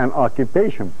became an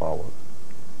occupation power,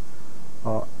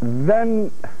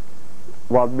 Then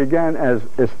what began as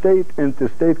a state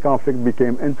interstate conflict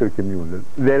became intercommunal.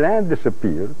 The land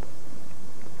disappeared.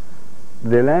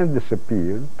 The land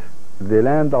disappeared. The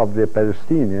land of the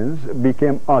Palestinians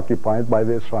became occupied by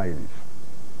the Israelis.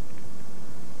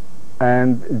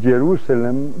 And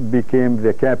Jerusalem became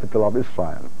the capital of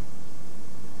Israel,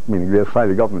 meaning the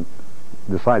Israeli government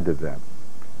decided that.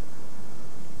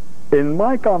 In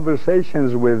my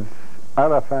conversations with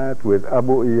Arafat, with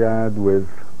Abu Iyad, with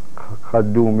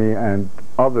Khaddoumi and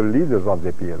other leaders of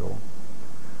the PLO,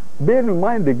 bear in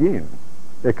mind again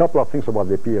a couple of things about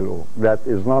the PLO that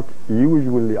is not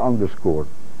usually underscored.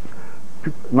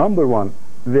 Number one,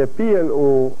 the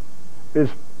PLO is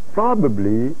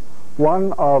probably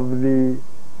one of the,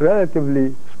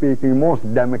 relatively speaking, most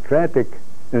democratic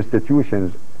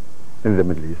institutions in the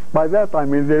Middle East. By that I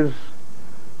mean there's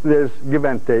give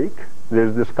and take,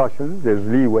 there's discussion, there's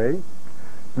leeway,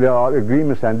 there are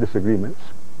agreements and disagreements.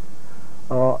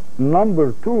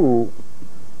 Number two,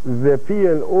 the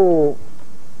PLO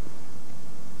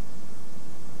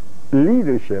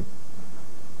leadership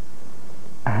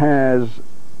has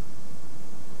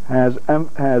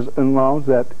announced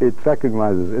that it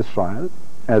recognizes Israel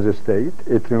as a state,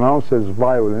 it renounces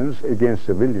violence against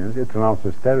civilians, it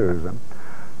renounces terrorism.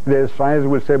 The Israelis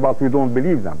will say, but we don't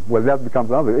believe them. Well, that becomes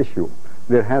another issue.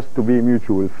 There has to be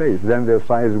mutual faith. Then the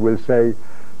Israelis will say,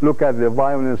 look at the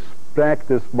violence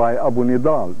practiced by Abu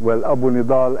Nidal. Well, Abu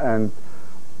Nidal and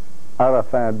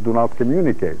Arafat do not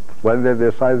communicate. Well, then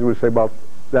the Israelis will say, but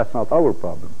that's not our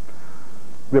problem.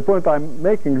 The point I'm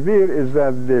making there is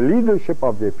that the leadership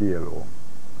of the PLO,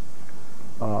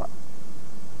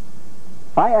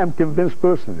 I am convinced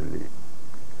personally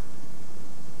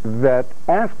that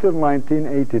after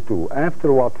 1982,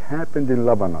 after what happened in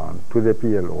Lebanon to the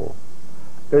PLO,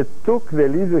 it took the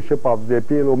leadership of the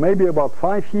PLO maybe about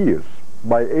 5 years,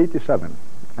 by 87.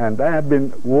 And I have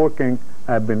been working,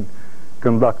 I've been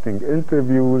conducting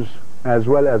interviews as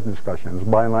well as discussions.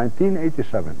 By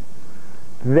 1987,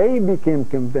 they became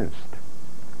convinced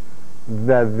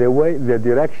that the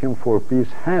direction for peace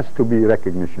has to be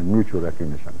recognition, mutual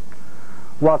recognition.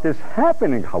 What is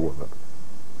happening, however,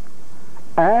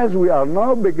 as we are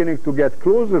now beginning to get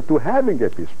closer to having a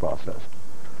peace process,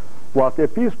 what a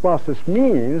peace process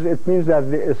means, it means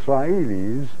that the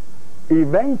Israelis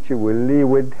eventually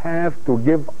would have to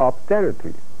give up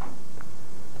territory.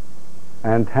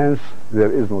 And hence,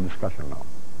 there is no discussion now.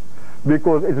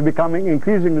 Because it's becoming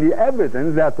increasingly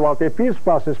evident that what a peace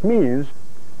process means,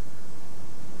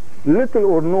 little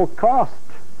or no cost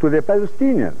to the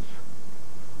Palestinians,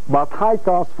 but high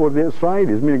cost for the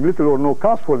Israelis, meaning little or no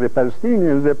cost for the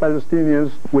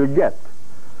Palestinians will get.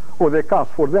 Or the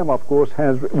cost for them, of course,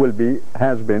 has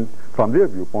been, from their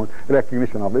viewpoint,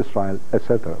 recognition of Israel,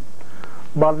 etc.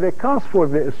 But the cost for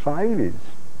the Israelis,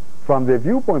 from the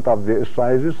viewpoint of the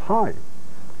Israelis, is high,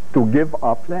 to give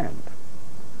up land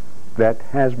that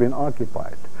has been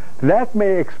occupied. That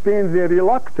may explain the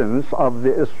reluctance of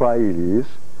the Israelis,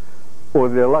 or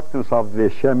the reluctance of the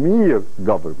Shamir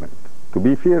government. To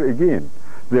be fair again,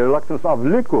 the reluctance of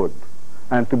Likud,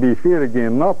 and to be fair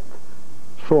again, not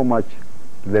so much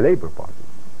the Labour Party,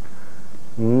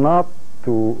 not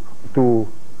to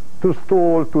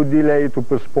stall, to delay, to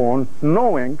postpone,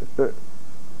 knowing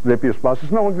the peace process,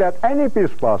 knowing that any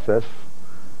peace process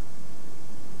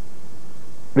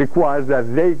requires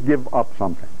that they give up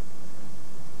something.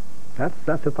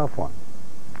 That's a tough one.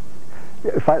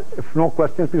 If no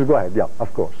questions, please go ahead. Yeah,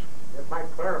 of course. If I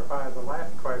clarify the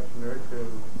last questioner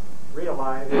to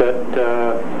realize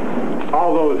that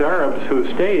all those Arabs who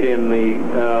stayed in the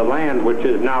land which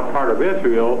is now part of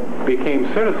Israel became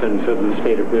citizens of the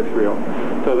state of Israel.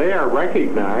 So they are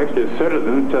recognized as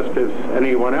citizens just as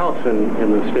anyone else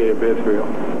in the state of Israel.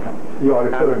 You are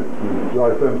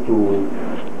referring to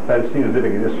Palestinians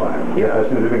living in Israel. Yeah.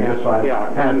 Palestinians living in Israel.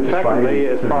 Yeah. And secondly,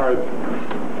 as far as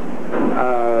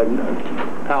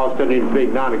Palestinians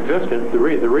being non-existent, the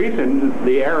reason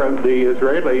the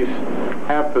Israelis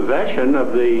have possession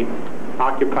of the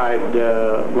occupied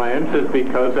lands is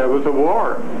because there was a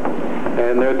war,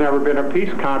 and there's never been a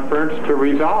peace conference to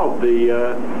resolve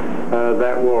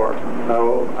that war.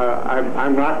 So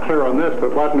I'm not clear on this,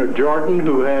 but wasn't it Jordan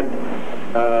who had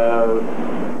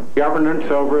governance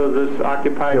over this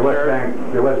occupied area?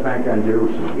 The West Bank and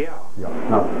Jerusalem. Yeah.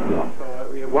 No.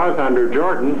 So it was under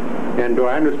Jordan, and do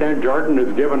I understand Jordan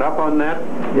has given up on that?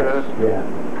 Yes. Yeah.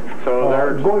 So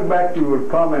going back to your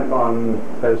comment on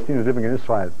Palestinians living in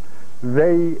Israel,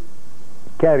 they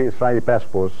carry Israeli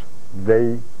passports.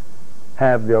 They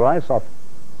have the rights of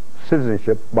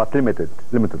citizenship, but limited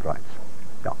rights.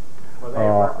 Yeah.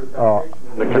 Well,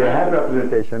 they have representation in the they have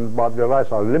representation, but the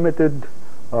rights are limited.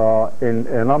 in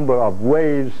a number of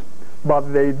ways, but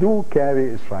they do carry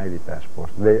Israeli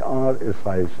passports. They are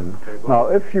Israeli citizens. Okay, now,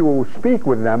 if you speak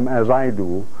with them, as I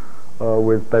do,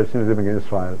 with Palestinians living in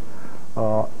Israel,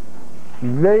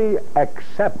 they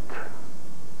accept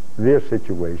their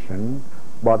situation,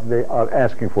 but they are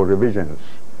asking for revisions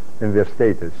in their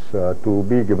status to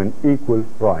be given equal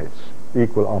rights,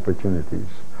 equal opportunities.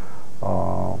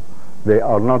 They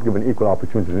are not given equal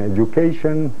opportunities in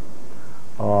education,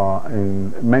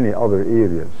 in many other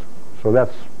areas. So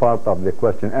that's part of the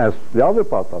question. As the other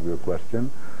part of your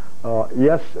question,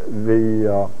 yes,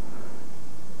 the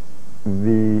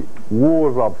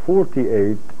wars of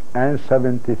 48 and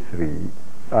 73,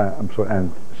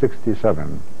 and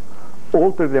 67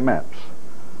 altered the maps.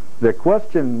 The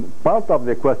question, part of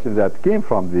the question that came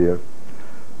from there,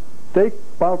 take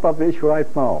part of the issue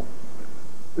right now.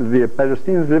 The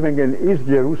Palestinians living in East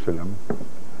Jerusalem,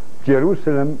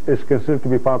 Jerusalem is considered to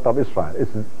be part of Israel.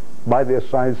 It's by the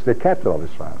Israelis the capital of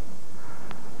Israel.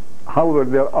 However,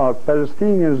 there are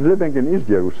Palestinians living in East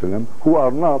Jerusalem who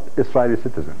are not Israeli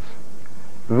citizens.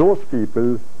 Those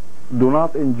people do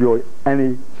not enjoy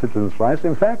any citizens' rights.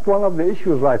 In fact, one of the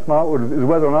issues right now is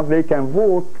whether or not they can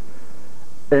vote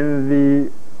in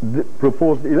the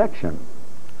proposed election.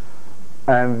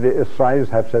 And the Israelis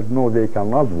have said no, they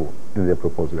cannot vote in the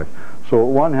proposed election. So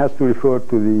one has to refer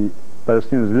to the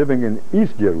Palestinians living in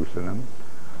East Jerusalem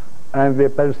and the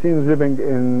Palestinians living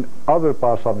in other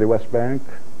parts of the West Bank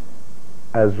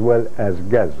as well as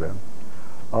Gaza.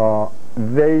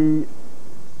 They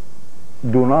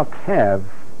do not have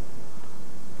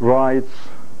rights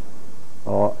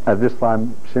at this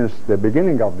time since the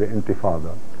beginning of the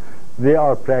Intifada. They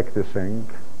are practicing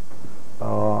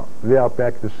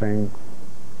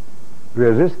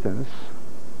resistance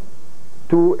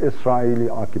to Israeli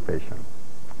occupation.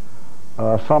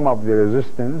 Some of the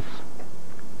resistance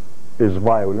is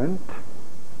violent,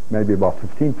 maybe about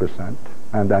 15%,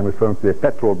 and I'm referring to the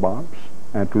petrol bombs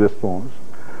and to the stones.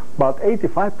 But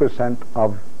 85%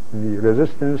 of the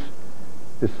resistance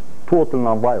is total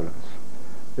nonviolence.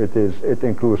 It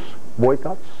includes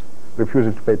boycotts,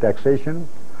 refusal to pay taxation,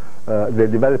 the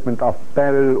development of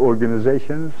parallel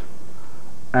organizations,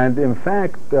 and in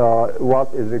fact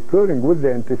what is occurring with the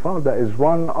Intifada is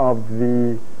one of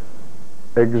the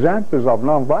examples of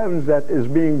nonviolence that is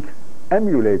being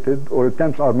emulated, or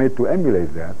attempts are made to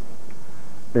emulate that.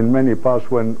 In many parts,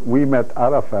 when we met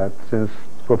Arafat, since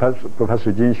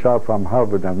Professor Gene Sharp from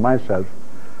Harvard and myself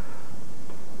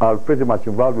are pretty much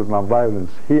involved with nonviolence,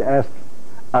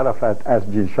 Arafat asked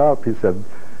Gene Sharp, he said,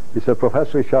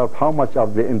 Professor Sharp, how much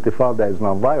of the Intifada is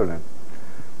nonviolent?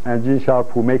 And Gene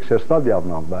Sharp, who makes a study of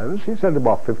nonviolence, he said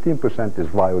about 15% is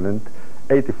violent,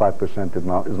 85% is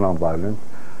nonviolent.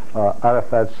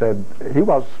 Arafat said he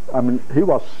was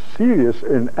serious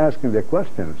in asking the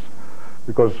questions,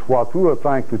 because what we were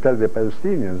trying to tell the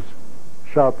Palestinians,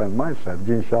 Sharp and myself,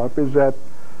 Gene Sharp, is that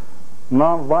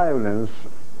nonviolence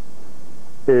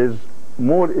is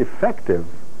more effective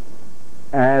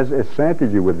as a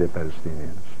strategy with the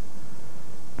Palestinians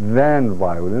than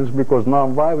violence, because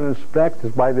nonviolence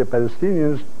practiced by the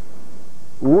Palestinians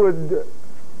would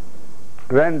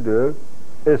render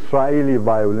Israeli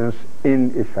violence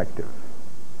ineffective.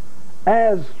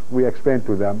 As we explained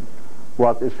to them,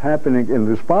 what is happening in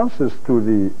responses to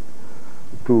the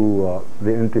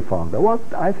Intifada,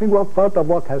 I think part of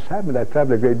what has happened, I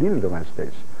traveled a great deal in the United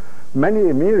States. Many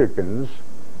Americans,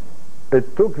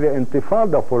 it took the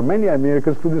Intifada for many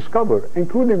Americans to discover,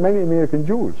 including many American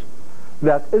Jews,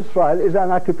 that Israel is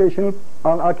an occupation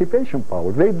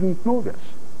power. They didn't know this.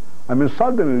 I mean,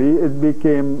 suddenly it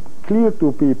became clear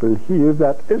to people here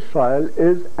that Israel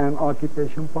is an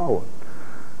occupation power.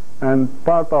 And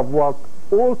part of what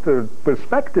altered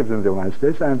perspectives in the United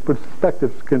States, and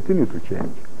perspectives continue to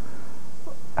change,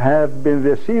 have been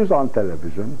the scenes on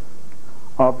television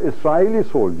of Israeli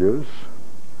soldiers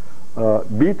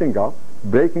beating up,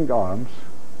 breaking arms,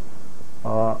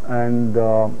 and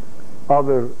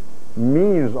other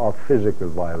means of physical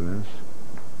violence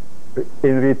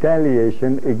in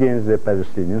retaliation against the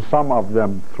Palestinians, some of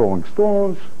them throwing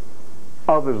stones,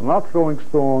 others not throwing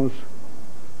stones,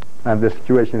 and the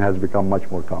situation has become much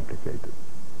more complicated.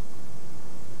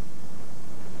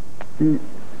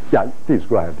 Yeah, please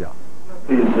go ahead, yeah.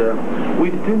 We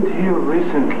didn't hear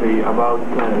recently about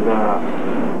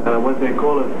what they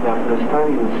call it, the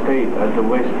Palestinian state at the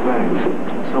West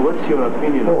Bank. So what's your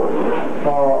opinion about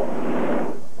that?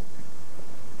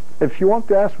 If you want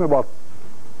to ask me about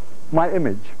my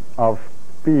image of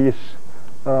peace,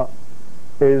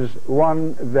 is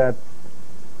one that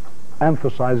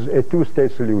emphasizes a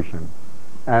two-state solution,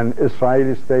 an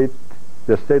Israeli state,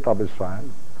 the state of Israel,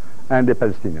 and a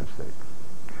Palestinian state.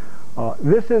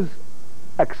 This is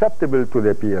acceptable to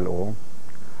the PLO,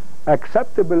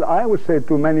 acceptable, I would say,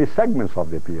 to many segments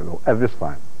of the PLO at this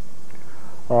time.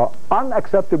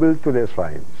 Unacceptable to the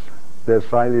Israelis. The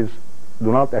Israelis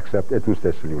do not accept a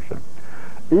two-state solution.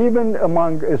 Even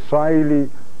among Israeli,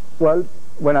 well,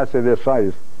 when I say the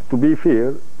Israelis, to be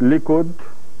fair, Likud,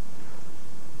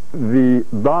 the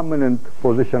dominant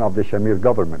position of the Shamir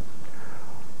government,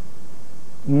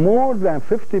 more than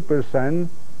 50%,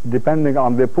 depending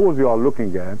on the polls you are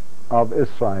looking at, of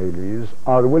Israelis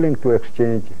are willing to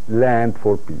exchange land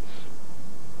for peace.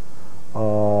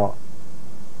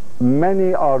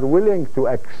 Many are willing to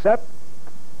accept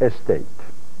a state.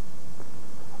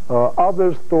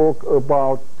 Others talk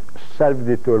about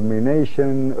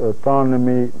self-determination,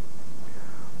 autonomy.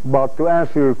 But to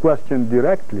answer your question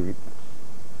directly,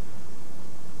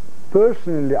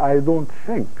 personally, I don't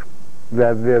think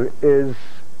that there is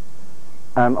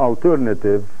an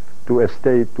alternative to a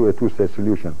state, to a two-state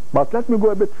solution. But let me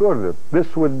go a bit further.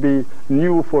 This would be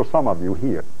new for some of you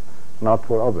here, not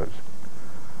for others.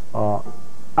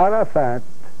 Arafat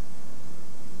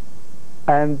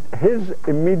and his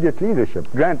immediate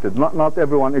leadership, granted, not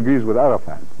everyone agrees with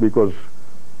Arafat, because,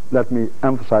 let me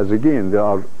emphasize again, there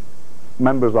are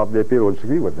members of the PLO who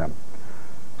disagree with them,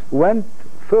 went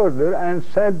further and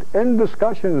said in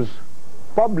discussions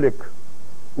public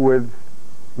with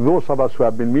those of us who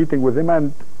have been meeting with him,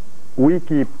 and we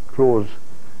keep close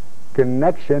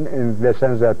connection in the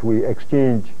sense that we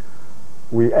exchange,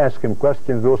 we ask him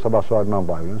questions, those of us who are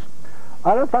non-violent.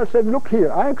 Arafat said, look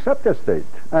here, I accept a state,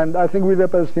 and I think we the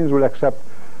Palestinians will accept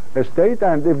a state,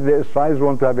 and if the Israelis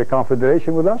want to have a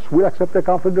confederation with us, we'll accept a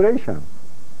confederation.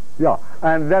 Yeah,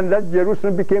 and then that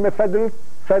Jerusalem became a federal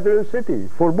city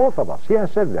for both of us. He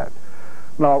has said that.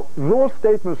 Now, those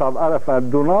statements of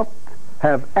Arafat do not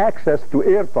have access to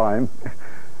airtime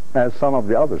as some of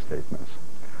the other statements.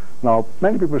 Now,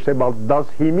 many people say, well, does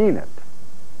he mean it?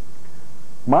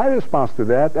 My response to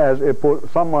that, as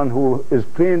someone who is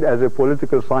trained as a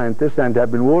political scientist and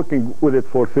have been working with it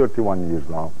for 31 years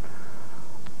now,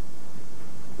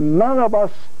 none of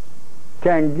us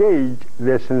can gauge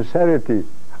the sincerity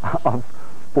of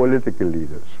political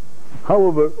leaders.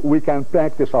 However, we can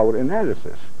practice our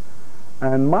analysis.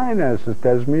 And my analysis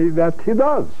tells me that he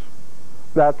does.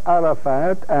 That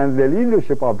Arafat and the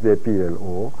leadership of the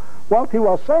PLO, what he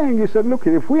was saying, he said, look,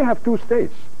 if we have two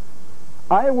states,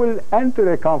 I will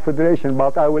enter a confederation,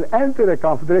 but I will enter a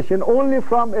confederation only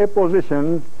from a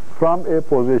position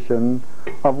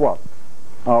of what?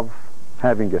 Of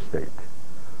having a state.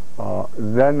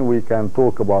 Then we can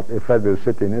talk about a federal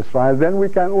city in Israel. Then we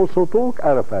can also talk,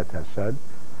 Arafat has said,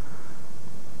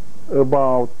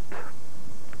 about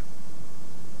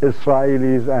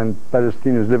Israelis and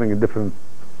Palestinians living in different,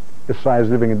 Israelis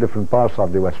living in different parts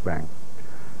of the West Bank.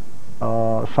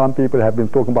 Some people have been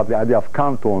talking about the idea of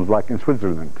cantons, like in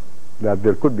Switzerland, that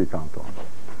there could be cantons.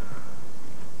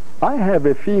 I have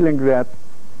a feeling that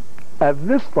at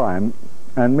this time,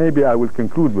 and maybe I will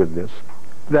conclude with this,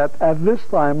 that at this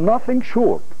time nothing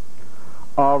short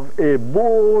of a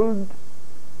bold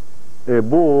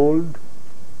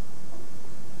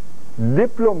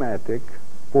diplomatic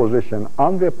position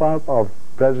on the part of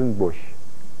President Bush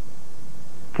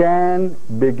can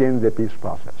begin the peace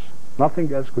process.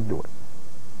 Nothing else could do it.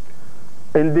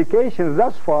 Indications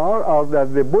thus far are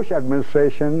that the Bush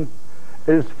administration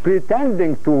is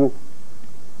pretending to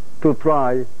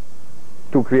try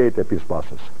to create a peace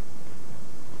process.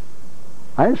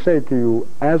 I say to you,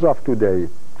 as of today,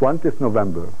 20th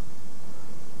November,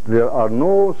 there are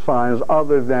no signs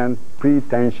other than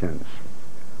pretensions.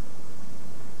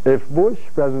 If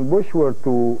President Bush were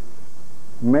to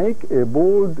make a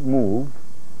bold move,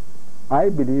 I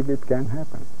believe it can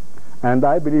happen. And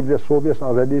I believe the Soviets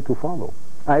are ready to follow.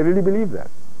 I really believe that.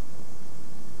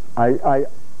 I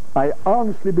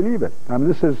honestly believe it.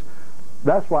 And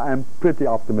that's why I'm pretty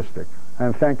optimistic.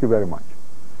 And thank you very much.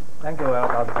 Thank you,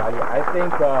 Dr. Sayi. I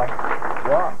think